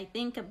when I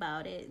think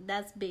about it,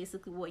 that's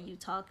basically what you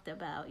talked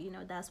about.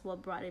 That's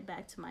what brought it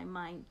back to my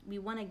mind. We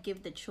want to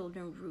give the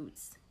children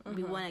roots.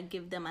 We want to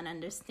give them an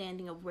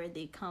understanding of where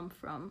they come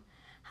from,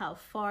 how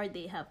far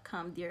they have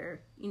come,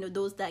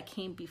 those that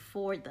came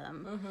before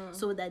them,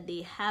 so that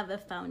they have a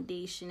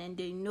foundation and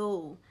they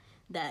know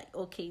that,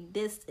 okay,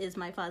 this is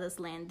my father's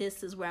land,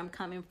 this is where I'm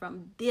coming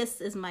from,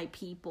 this is my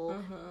people,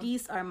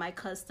 these are my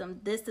customs,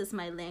 this is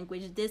my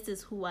language, this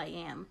is who I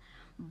am.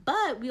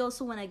 But we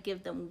also want to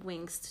give them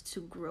wings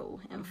to grow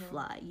and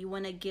fly. You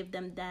want to give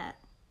them that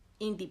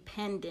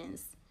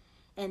independence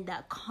and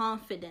that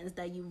confidence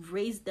that you've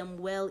raised them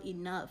well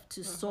enough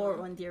to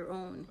soar on their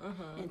own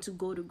and to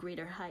go to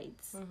greater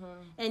heights.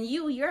 And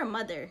you're a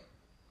mother.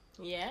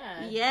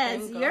 Yeah.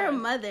 Yes, you're a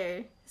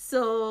mother.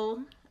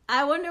 So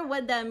I wonder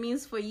what that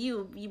means for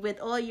you with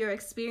all your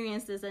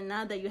experiences, and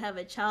now that you have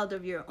a child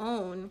of your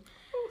own.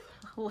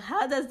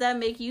 How does that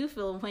make you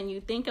feel when you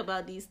think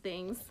about these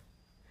things?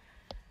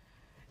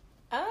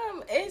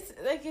 It's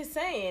like you're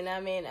saying.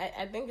 I mean,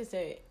 I think it's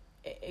a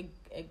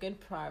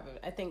good proverb.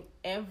 I think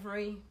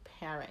every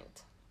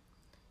parent,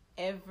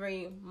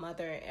 every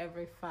mother,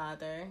 every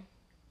father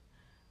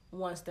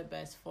wants the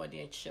best for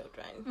their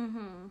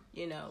children.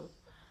 You know,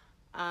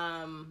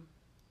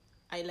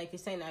 I like you're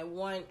saying, I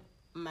want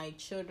my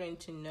children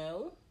to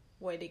know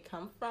where they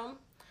come from.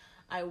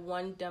 I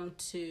want them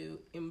to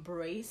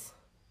embrace,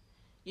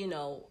 you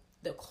know,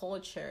 the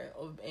culture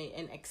of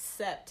and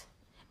accept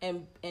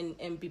and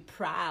be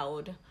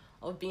proud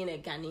of being a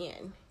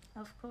Ghanaian.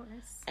 Of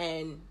course.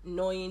 And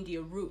knowing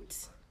their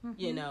roots,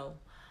 you know.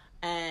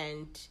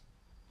 And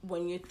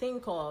when you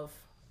think of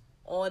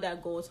all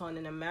that goes on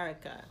in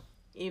America,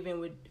 even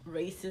with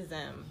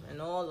racism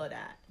and all of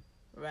that,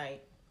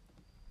 right?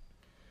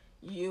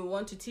 You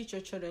want to teach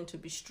your children to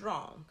be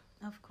strong.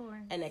 Of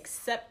course. And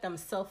accept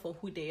themselves for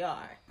who they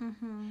are.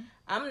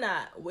 I'm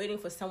not waiting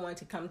for someone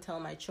to come tell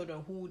my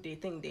children who they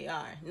think they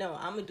are. No,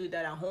 I'm going to do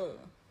that at home.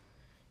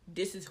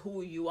 This is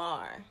who you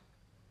are.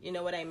 You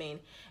know what I mean?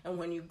 And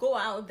when you go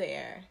out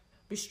there,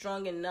 be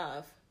strong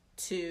enough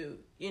to,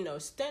 you know,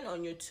 stand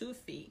on your 2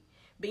 feet,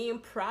 being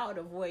proud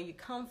of where you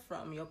come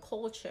from, your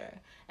culture,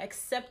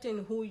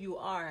 accepting who you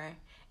are,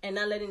 and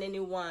not letting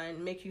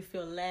anyone make you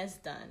feel less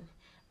than.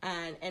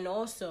 And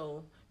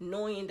also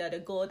knowing that the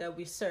God that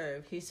we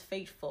serve, He's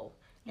faithful.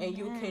 And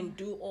you can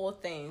do all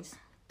things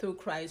through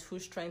Christ who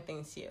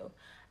strengthens you.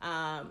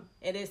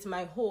 It is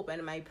my hope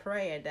and my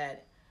prayer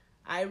that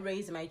I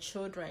raise my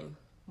children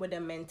with a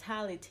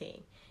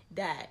mentality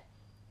that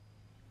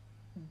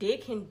they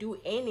can do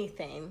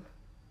anything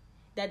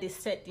that they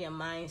set their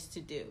minds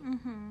to do.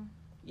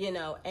 You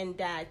know, and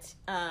that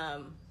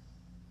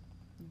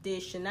they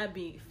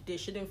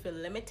shouldn't feel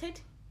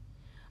limited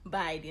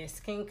by their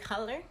skin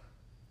color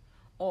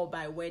or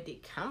by where they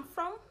come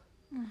from,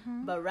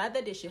 but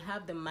rather they should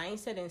have the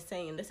mindset and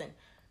saying, listen,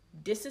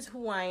 this is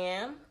who I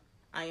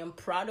am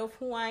proud of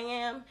who I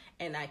am,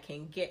 and I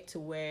can get to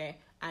where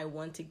I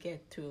want to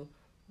get to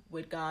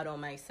with God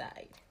on my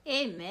side.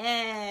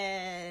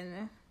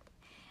 Amen.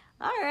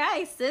 All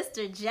right,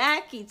 Sister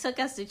Jackie took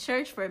us to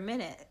church for a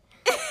minute.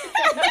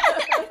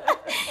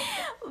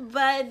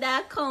 But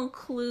that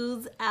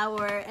concludes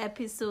our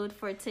episode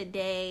for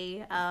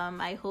today.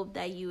 I hope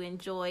that you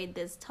enjoyed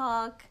this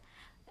talk.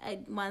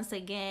 Once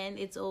again,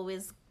 it's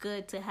always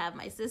good to have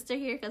my sister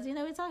here because, you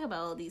know, we talk about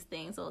all these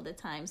things all the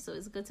time. So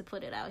it's good to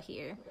put it out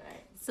here.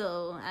 Right.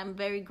 So I'm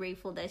very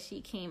grateful that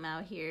she came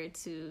out here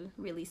to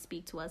really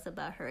speak to us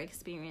about her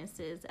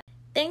experiences.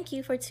 Thank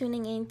you for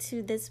tuning in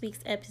to this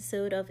week's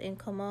episode of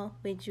Incomo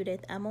with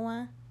Judith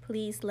Amoa.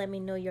 Please let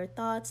me know your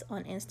thoughts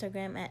on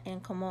Instagram at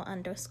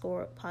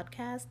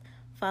Incomo_podcast.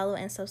 Follow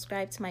and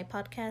subscribe to my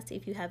podcast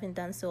if you haven't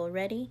done so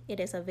already. It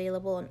is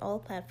available on all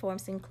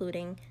platforms,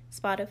 including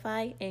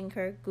Spotify,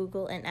 Anchor,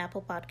 Google, and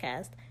Apple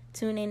Podcasts.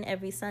 Tune in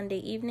every Sunday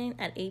evening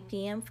at 8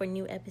 p.m. for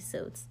new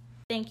episodes.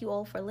 Thank you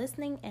all for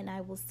listening, and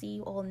I will see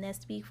you all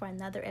next week for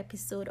another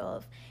episode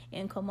of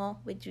Incomo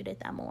with Judith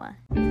Amoa.